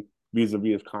thing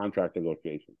vis-a-vis his contract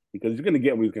negotiations because he's going to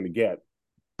get what he's going to get.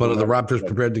 But are the Raptors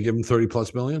prepared to give him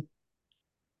 30+ million?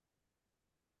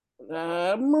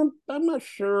 I'm not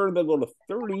sure they'll go to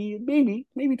 30,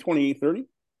 maybe 28, 30.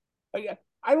 I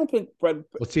don't think Fred.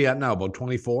 What's he at now? About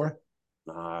 24?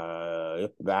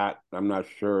 If that, I'm not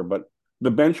sure. But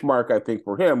the benchmark, I think,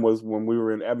 for him was when we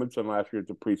were in Edmonton last year at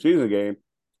the preseason game,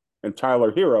 and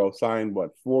Tyler Hero signed,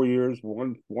 4 years,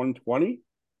 120?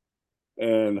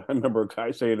 And I remember a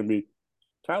guy saying to me,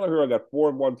 Tyler Hero got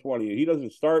 120, and he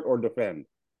doesn't start or defend.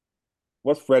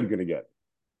 What's Fred going to get?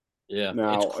 Yeah.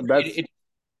 Now,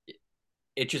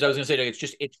 it's just, I was going to say,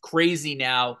 it's crazy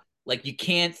now. Like, you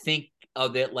can't think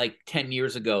of it like 10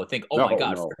 years ago. Think, my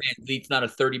God, Fred VanVleet's not a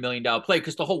 $30 million play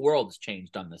because the whole world has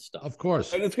changed on this stuff. Of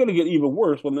course. And it's going to get even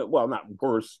worse not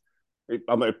worse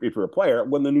if you're a player,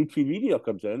 when the new TV deal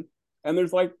comes in and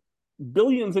there's like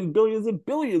billions and billions and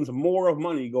billions more of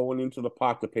money going into the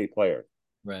pot to pay players.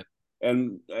 Right.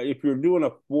 And if you're doing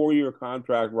a 4-year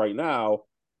contract right now,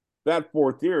 that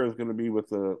 4th year is going to be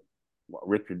with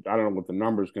Richard, I don't know what the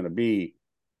number is going to be,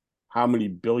 how many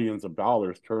billions of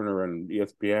dollars Turner and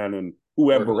ESPN and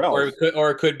whoever else.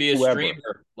 Or it could be a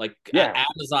streamer. Like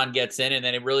Amazon gets in, and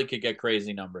then it really could get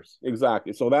crazy numbers.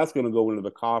 Exactly. So that's going to go into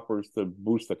the coffers to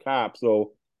boost the cap.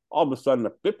 So all of a sudden,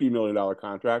 a $50 million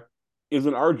contract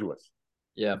isn't arduous.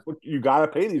 Yeah. But you got to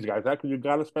pay these guys that because you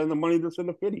got to spend the money that's in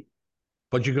the fitty.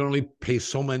 But you can only pay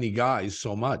so many guys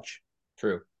so much.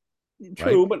 True,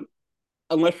 right? But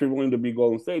unless you're willing to be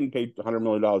Golden State and pay $100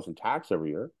 million in tax every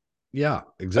year. Yeah,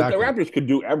 exactly. Like the Raptors could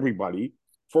do everybody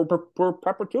for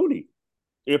perpetuity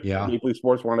if Maple Leaf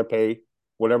Sports want to pay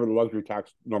whatever the luxury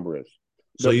tax number is.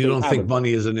 So you don't think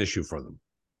money is an issue for them?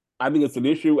 I think it's an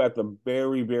issue at the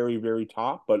very, very, very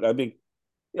top. But I think,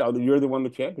 you're the one the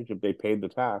championship. They paid the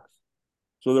tax.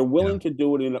 So they're willing to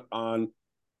do it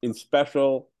in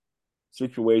special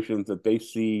situations that they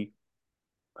see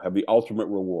have the ultimate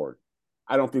reward.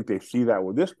 I don't think they see that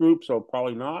with this group, so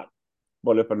probably not.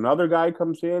 But if another guy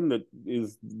comes in that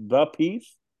is the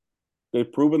piece,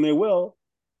 they've proven they will.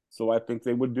 So I think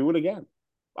they would do it again.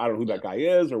 I don't know who that guy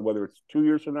is or whether it's 2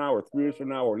 years from now or 3 years from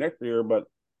now or next year, but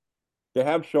they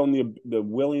have shown the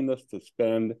willingness to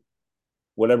spend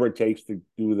whatever it takes to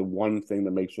do the one thing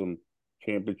that makes them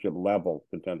championship level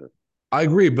contender. I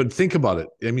agree, but think about it.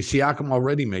 I mean, Siakam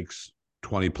already makes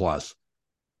 20+.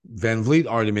 VanVleet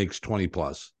already makes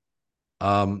 20+.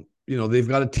 They've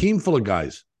got a team full of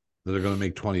guys that are going to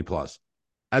make 20+.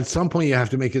 At some point, you have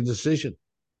to make a decision.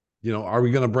 Are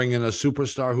we going to bring in a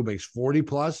superstar who makes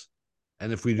 40+?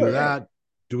 And if we do that,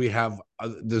 do we have?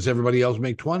 Does everybody else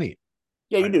make 20?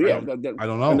 Yeah, you do. I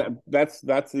don't know. And that's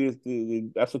the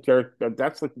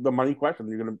money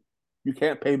question. You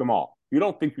can't pay them all. You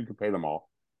don't think you can pay them all,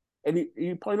 and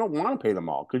you probably don't want to pay them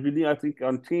all because I think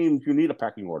on teams you need a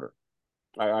pecking order.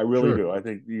 I really do. I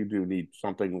think you do need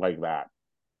something like that.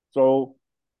 So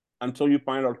until you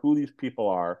find out who these people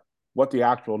are, what the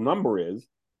actual number is,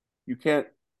 you can't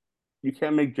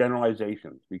make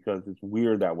generalizations because it's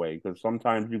weird that way. Because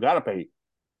sometimes you got to pay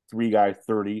 3 guys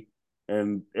 30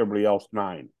 and everybody else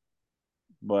 9.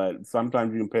 But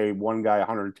sometimes you can pay one guy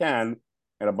 110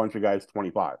 and a bunch of guys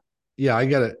 25. Yeah, I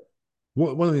get it.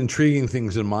 One of the intriguing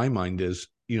things in my mind is,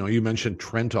 you mentioned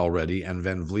Trent already, and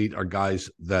VanVleet are guys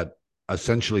that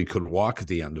essentially could walk at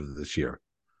the end of this year.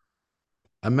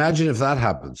 Imagine if that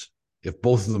happens, if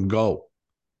both of them go.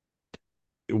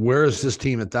 Where is this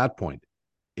team at that point?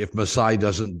 If Masai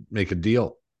doesn't make a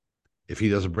deal, if he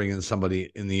doesn't bring in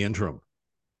somebody in the interim,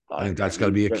 I think that's got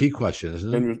to be a key question,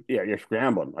 isn't it? You're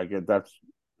scrambling. You're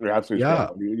absolutely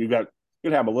scrambling.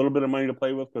 You'd have a little bit of money to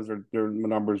play with because their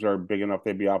numbers are big enough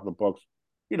they'd be off the books.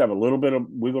 You'd have a little bit of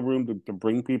wiggle room to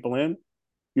bring people in.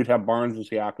 You'd have Barnes and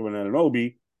Siakam and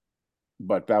Anunoby,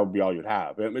 but that would be all you'd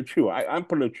have. And Chu, I'm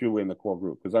putting Chu in the core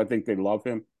group because I think they love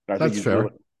him. That's fair.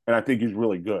 and I think he's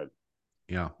really good.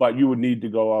 Yeah. But you would need to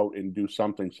go out and do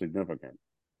something significant.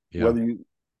 Yeah. Whether you,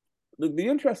 the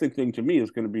interesting thing to me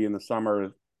is going to be in the summer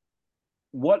is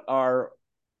what are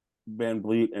Van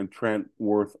Vliet and Trent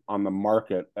worth on the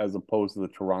market as opposed to the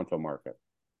Toronto market?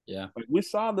 Yeah. Like we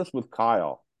saw this with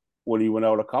Kyle when he went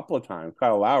out a couple of times.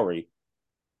 Kyle Lowry,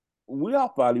 we all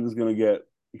thought he was going to get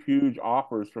huge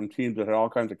offers from teams that had all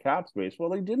kinds of cap space. Well,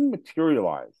 they didn't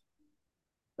materialize.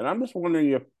 And I'm just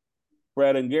wondering if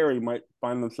Fred and Gary might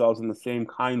find themselves in the same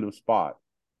kind of spot.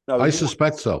 Now, I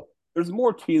suspect so. There's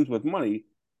more teams with money,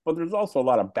 but there's also a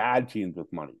lot of bad teams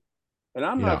with money. And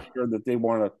I'm not sure that they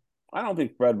want to. I don't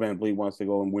think Fred VanVleet wants to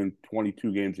go and win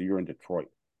 22 games a year in Detroit.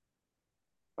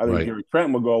 I think Gary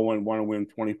Trent would go and want to win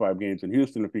 25 games in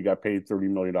Houston if he got paid $30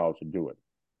 million to do it.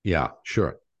 Yeah,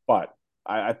 sure. But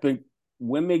I think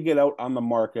when they get out on the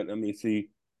market and they see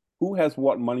who has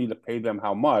what money to pay them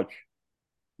how much,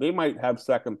 they might have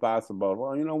second thoughts about,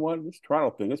 well, you know what, this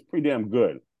Toronto thing is pretty damn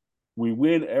good. We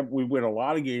win a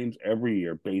lot of games every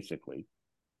year, basically.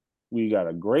 We got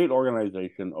a great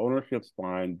organization, ownership's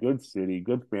fine, good city,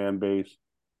 good fan base.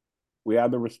 We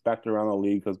have the respect around the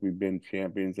league because we've been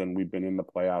champions and we've been in the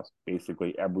playoffs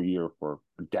basically every year for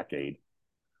a decade.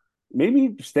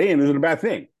 Maybe staying isn't a bad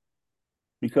thing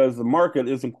because the market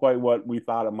isn't quite what we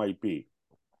thought it might be.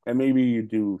 And maybe you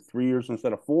do 3 years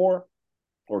instead of 4,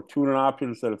 or 2 and an option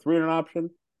instead of 3 and an option.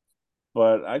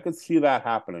 But I could see that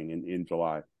happening in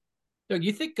July. Doug,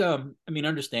 you think,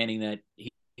 understanding that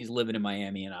he's living in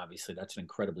Miami, and obviously that's an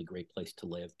incredibly great place to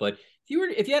live. But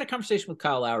if you had a conversation with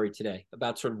Kyle Lowry today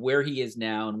about sort of where he is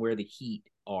now and where the Heat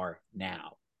are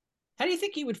now, how do you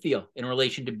think he would feel in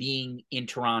relation to being in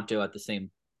Toronto at the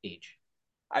same age?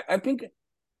 I think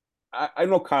I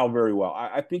know Kyle very well.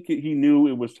 I think he knew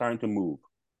it was time to move.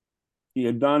 He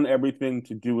had done everything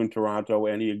to do in Toronto,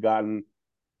 and he had gotten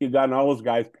all his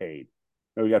guys paid.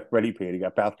 You know, he got Freddie paid, he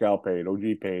got Pascal paid,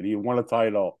 OG paid. He won a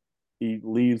title. He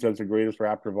leaves as the greatest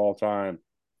Raptor of all time.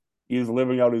 He's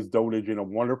living out his dotage in a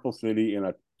wonderful city in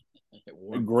a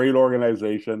great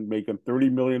organization, making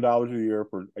 $30 million a year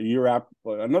for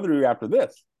another year after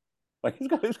this. Like he's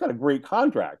got a great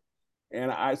contract,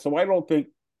 and I don't think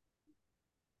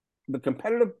the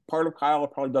competitive part of Kyle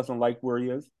probably doesn't like where he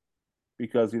is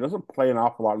because he doesn't play an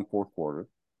awful lot in fourth quarter.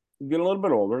 He's getting a little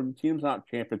bit older. The team's not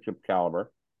championship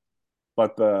caliber,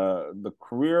 but the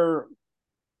career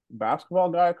basketball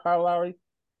guy, Kyle Lowry,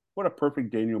 what a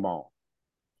perfect denouement.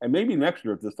 And maybe next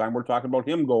year at this time, we're talking about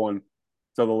him going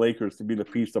to the Lakers to be the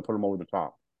piece to put him over the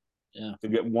top. Yeah. To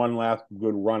get one last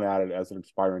good run at it as an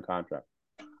expiring contract.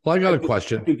 Well, I got a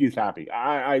question. I think he's happy.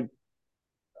 The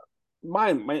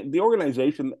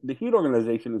organization, the Heat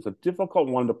organization is a difficult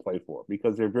one to play for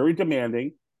because they're very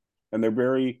demanding and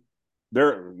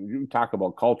you talk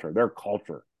about culture, their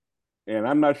culture. And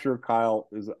I'm not sure Kyle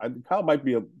might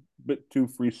be a bit too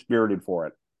free spirited for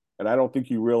it. And I don't think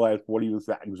he realized what he was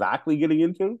exactly getting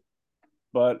into.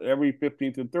 But every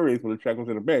 15th and 30th, when the check was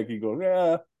in the bank, he goes,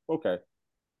 yeah, okay.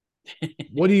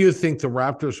 What do you think the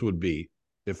Raptors would be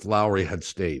if Lowry had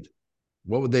stayed?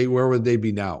 Where would they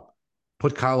be now?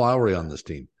 Put Kyle Lowry on this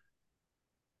team.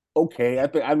 Okay,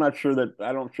 I'm not sure that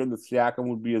Siakam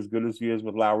would be as good as he is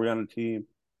with Lowry on the team.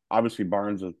 Obviously,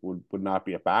 Barnes would not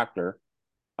be a factor.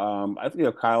 I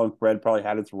think Kyle and Fred probably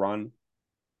had its run.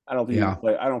 I don't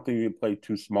think you can play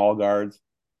two small guards.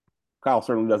 Kyle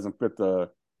certainly doesn't fit the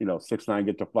 6'9",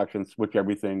 get deflection, switch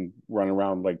everything, run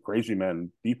around like crazy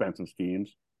men defensive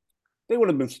schemes. They would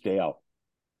have been stale.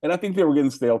 And I think they were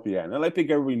getting stale at the end. And I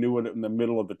think everybody knew it in the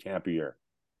middle of the Tampa year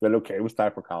that, okay, it was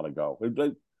time for Kyle to go.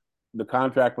 The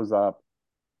contract was up.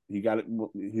 He got it.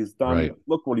 He's done. Right.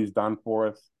 Look what he's done for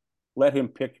us. Let him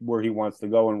pick where he wants to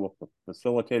go, and we'll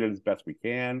facilitate it as best we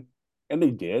can. And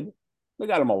they did. They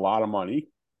got him a lot of money.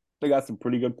 They got some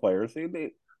pretty good players.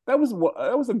 That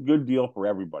was a good deal for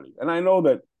everybody. And I know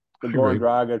that the Goran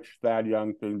Dragic, Thad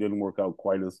Young thing didn't work out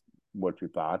quite as what you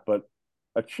thought, but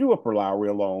a chew up for Lowry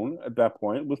alone at that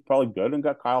point was probably good and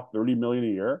got Kyle $30 million a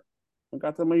year and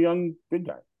got them a young big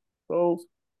guy. So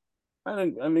I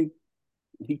think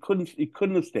he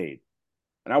couldn't have stayed.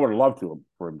 And I would have loved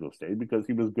for him to have stayed because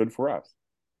he was good for us.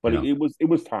 But it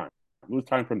was time. It was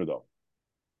time for him to go.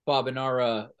 Bob, in our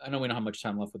I know we don't have much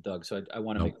time left with Doug, so I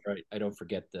want to make sure I don't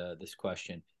forget this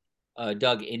question.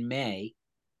 Doug, in May,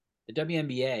 the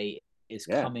WNBA is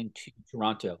coming to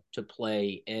Toronto to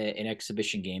play an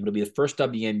exhibition game. It'll be the first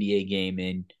WNBA game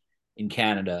in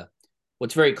Canada.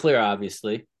 What's very clear,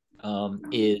 obviously,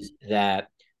 is that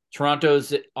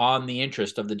Toronto's on the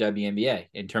interest of the WNBA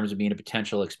in terms of being a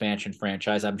potential expansion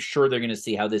franchise. I'm sure they're going to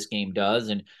see how this game does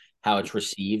and how it's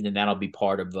received, and that'll be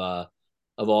part of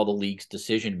of all the league's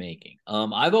decision making.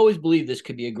 I've always believed this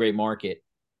could be a great market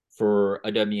for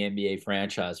a WNBA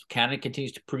franchise. Canada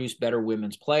continues to produce better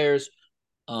women's players.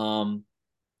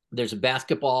 There's a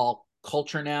basketball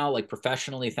culture now, like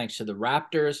professionally, thanks to the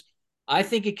Raptors. I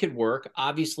think it could work.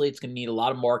 Obviously, it's going to need a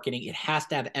lot of marketing. It has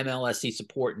to have MLSE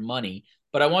support and money.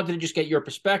 But I wanted to just get your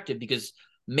perspective because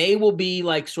May will be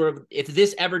like sort of, if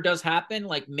this ever does happen,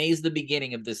 like May's the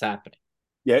beginning of this happening.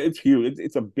 Yeah, it's huge.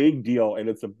 It's a big deal, and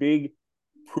it's a big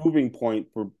proving point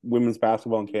for women's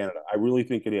basketball in Canada. I really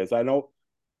think it is. I know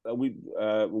when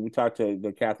we talked to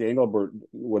the Kathy Engelbert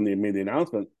when they made the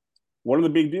announcement, one of the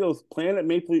big deals playing at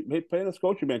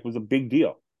Scotiabank was a big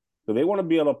deal. So they want to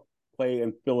be able to play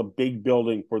and fill a big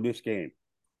building for this game.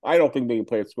 I don't think they can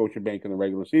play at Scotiabank in the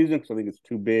regular season because I think it's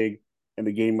too big and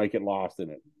the game might get lost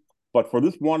in it. But for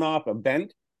this one-off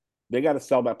event, they got to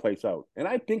sell that place out, and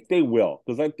I think they will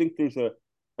because I think there's a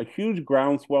huge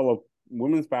groundswell of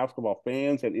women's basketball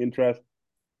fans and interest,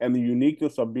 and the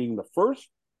uniqueness of being the first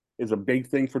is a big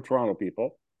thing for Toronto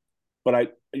people.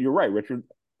 But you're right, Richard.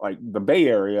 Like the Bay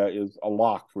Area is a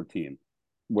lock for team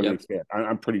when they expand.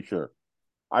 I'm pretty sure.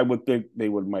 I would think they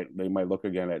might look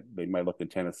again at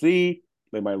Tennessee.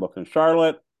 They might look in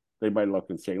Charlotte. They might look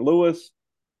in St. Louis.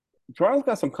 Toronto's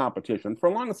got some competition. For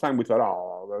a long time, we thought,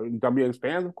 oh, the WNBA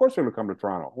expands. Of course, they're going to come to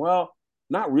Toronto. Well,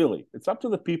 not really. It's up to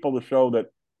the people to show that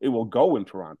it will go in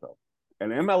Toronto,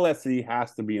 and MLSE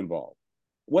has to be involved.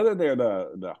 Whether they're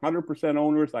the 100%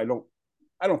 owners, I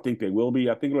don't think they will be.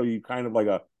 I think it'll be kind of like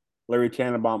a Larry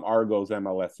Tannenbaum Argos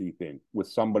MLSE thing with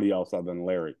somebody else other than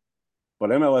Larry.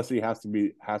 But MLSE has to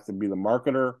be the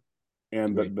marketer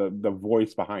and the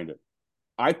voice behind it.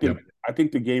 I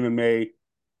think the game in May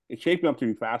it's shaping up to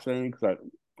be fascinating because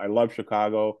I love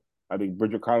Chicago. I think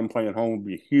Bridget Carlin playing at home would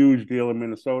be a huge deal in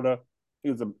Minnesota. I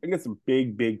think it's a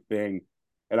big thing,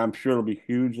 and I'm sure it'll be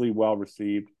hugely well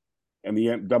received. And the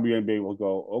WNBA will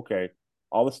go, okay,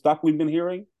 all the stuff we've been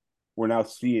hearing, we're now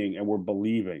seeing and we're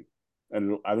believing.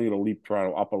 And I think it'll leap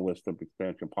Toronto up a list of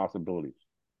expansion possibilities.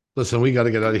 Listen, we got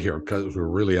to get out of here because we're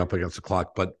really up against the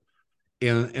clock. But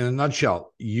in a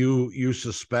nutshell, you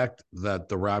suspect that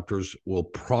the Raptors will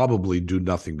probably do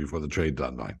nothing before the trade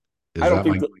deadline. I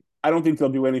don't think they'll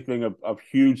do anything of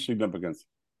huge significance.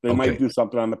 They might do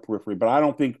something on the periphery, but I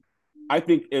don't think. I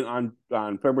think on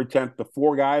February 10th, the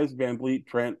four guys, Van Vliet,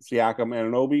 Trent, Siakam,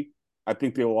 Anunoby, I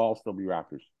think they will all still be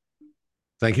Raptors.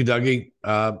 Thank you, Dougie.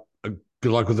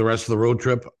 Good luck with the rest of the road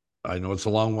trip. I know it's a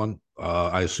long one.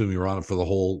 I assume you're on it for the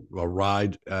whole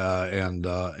ride and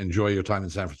enjoy your time in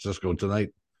San Francisco tonight.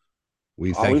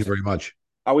 We thank you very much.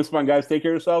 Always fun, guys. Take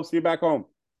care of yourselves. See you back home.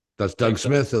 That's Doug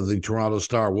Smith of the Toronto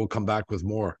Star. We'll come back with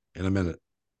more in a minute.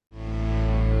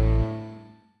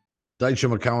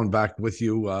 Deitcha McCowan back with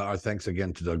you. Our thanks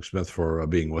again to Doug Smith for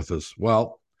being with us.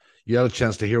 Well, you had a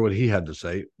chance to hear what he had to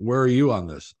say. Where are you on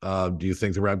this? Do you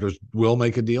think the Raptors will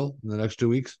make a deal in the next 2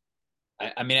 weeks?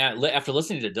 I mean, after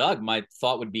listening to Doug, my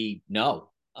thought would be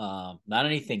no, not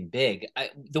anything big.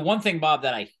 The one thing, Bob,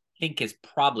 that I think is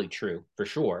probably true for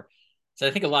sure is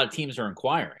I think a lot of teams are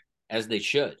inquiring, as they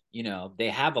should. You know, they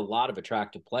have a lot of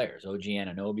attractive players. OG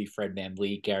Anunoby, Fred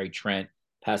VanVleet, Gary Trent,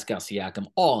 Pascal Siakam,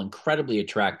 all incredibly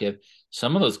attractive.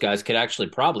 Some of those guys could actually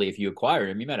probably, if you acquired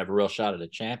him, you might have a real shot at a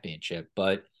championship.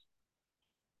 But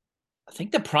I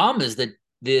think the problem is that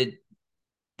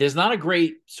there's not a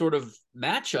great sort of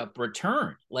matchup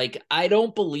return. Like, I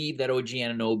don't believe that OG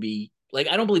Anunoby, like,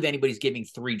 I don't believe anybody's giving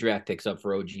 3 draft picks up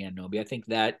for OG Anunoby. I think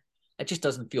that just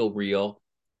doesn't feel real.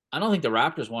 I don't think the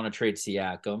Raptors want to trade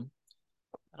Siakam.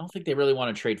 I don't think they really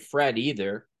want to trade Fred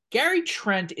either. Gary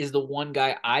Trent is the one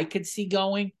guy I could see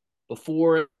going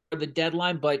before the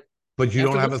deadline, but you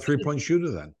don't have a 3-point shooter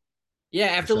then. Yeah,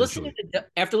 after listening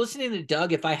to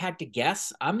Doug, if I had to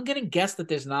guess, I'm going to guess that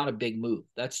there's not a big move.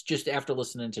 That's just after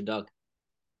listening to Doug.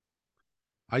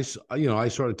 I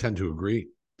sort of tend to agree,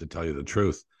 to tell you the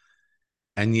truth.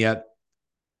 And yet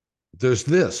there's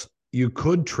this. You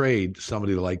could trade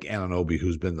somebody like Anunoby,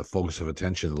 who's been the focus of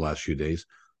attention in the last few days.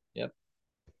 Yep.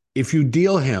 If you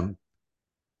deal him,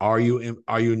 are you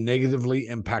negatively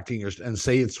impacting your, and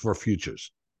say it's for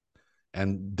futures?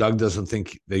 And Doug doesn't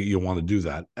think that you want to do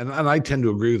that. And I tend to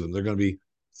agree with him. They're going to be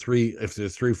 3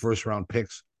 first-round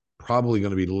picks, probably going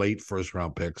to be late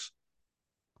first-round picks.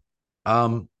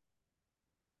 But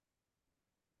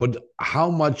how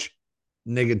much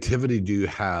negativity do you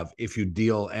have if you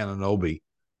deal Anunoby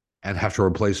and have to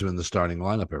replace him in the starting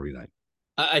lineup every night?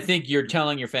 I think you're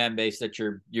telling your fan base that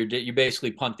you're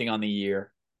basically punting on the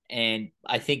year. And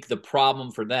I think the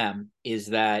problem for them is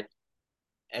that,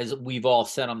 as we've all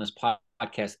said on this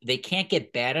podcast, they can't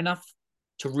get bad enough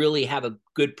to really have a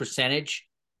good percentage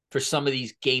for some of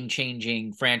these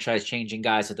game-changing, franchise-changing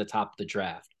guys at the top of the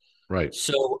draft. Right.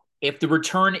 So if the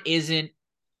return isn't,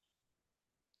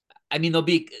 I mean, they'll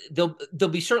be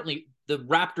certainly, the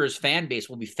Raptors fan base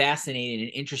will be fascinated and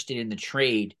interested in the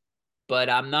trade, but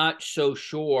I'm not so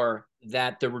sure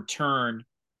that the return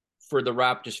for the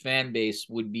Raptors fan base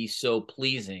would be so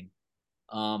pleasing,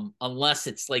 unless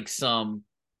it's like some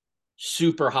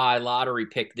super high lottery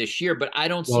pick this year. But I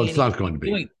don't see it's not going to be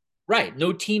doing right.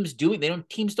 No teams doing.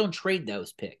 Teams don't trade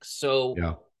those picks. So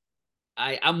yeah.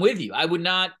 I'm with you. I would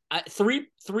not three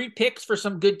picks for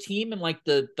some good team in like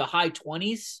the high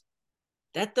 20s.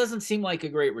 That doesn't seem like a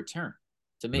great return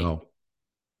to me.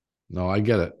 No, I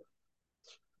get it.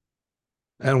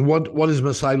 And what is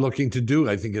Masai looking to do?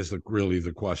 I think is really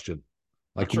the question.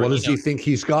 Like, what does he think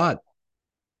he's got,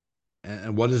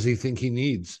 and what does he think he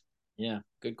needs? Yeah,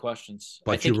 good questions.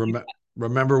 But you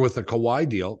remember with the Kawhi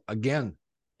deal again,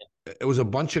 it was a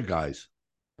bunch of guys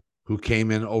who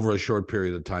came in over a short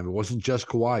period of time. It wasn't just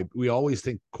Kawhi. We always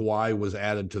think Kawhi was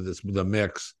added to the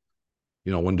mix,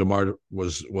 when DeMar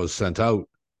was sent out,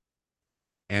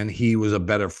 and he was a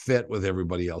better fit with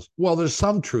everybody else. Well, there's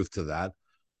some truth to that,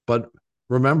 but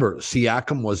remember,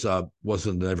 Siakam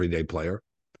wasn't an everyday player.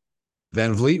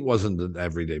 Van Vliet wasn't an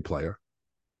everyday player.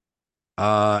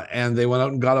 And they went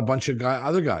out and got a bunch of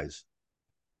other guys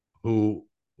who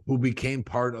became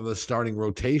part of the starting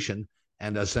rotation,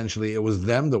 and essentially it was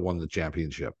them that won the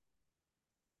championship.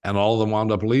 And all of them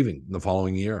wound up leaving the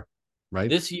following year, right?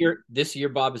 This year,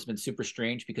 Bob, has been super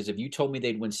strange, because if you told me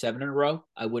they'd win 7 in a row,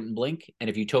 I wouldn't blink. And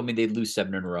if you told me they'd lose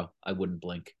 7 in a row, I wouldn't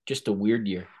blink. Just a weird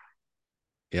year.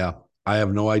 Yeah. I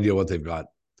have no idea what they've got,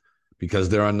 because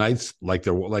there are nights like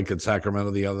at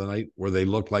Sacramento the other night where they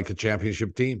look like a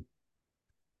championship team.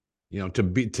 To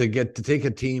take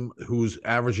a team who's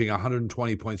averaging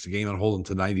 120 points a game and hold them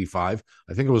to 95.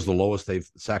 I think it was the lowest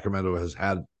Sacramento has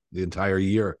had the entire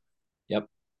year. Yep.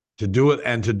 To do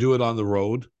it on the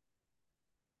road,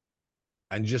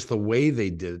 and just the way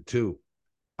they did it too.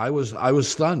 I was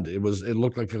stunned. It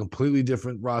looked like a completely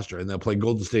different roster, and they'll play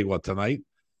Golden State tonight?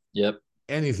 Yep.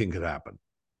 Anything could happen.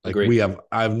 Like Agreed.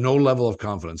 I have no level of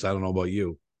confidence. I don't know about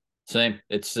you. Same.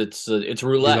 It's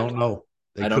roulette. You don't know.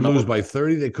 They could lose by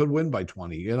 30. They could win by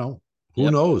 20.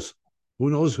 Who knows? Who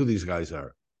knows who these guys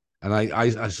are? And I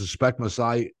suspect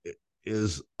Masai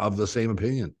is of the same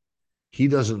opinion. He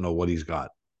doesn't know what he's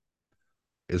got.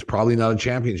 It's probably not a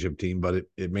championship team, but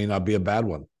it may not be a bad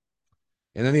one.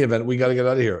 In any event, we got to get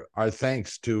out of here. Our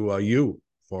thanks to you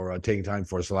for taking time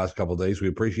for us the last couple of days. We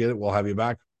appreciate it. We'll have you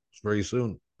back very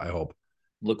soon, I hope.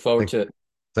 Look forward to it.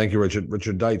 Thank you, Richard.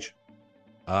 Richard Deitch.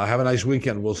 Have a nice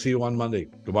weekend. We'll see you on Monday.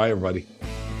 Goodbye, everybody.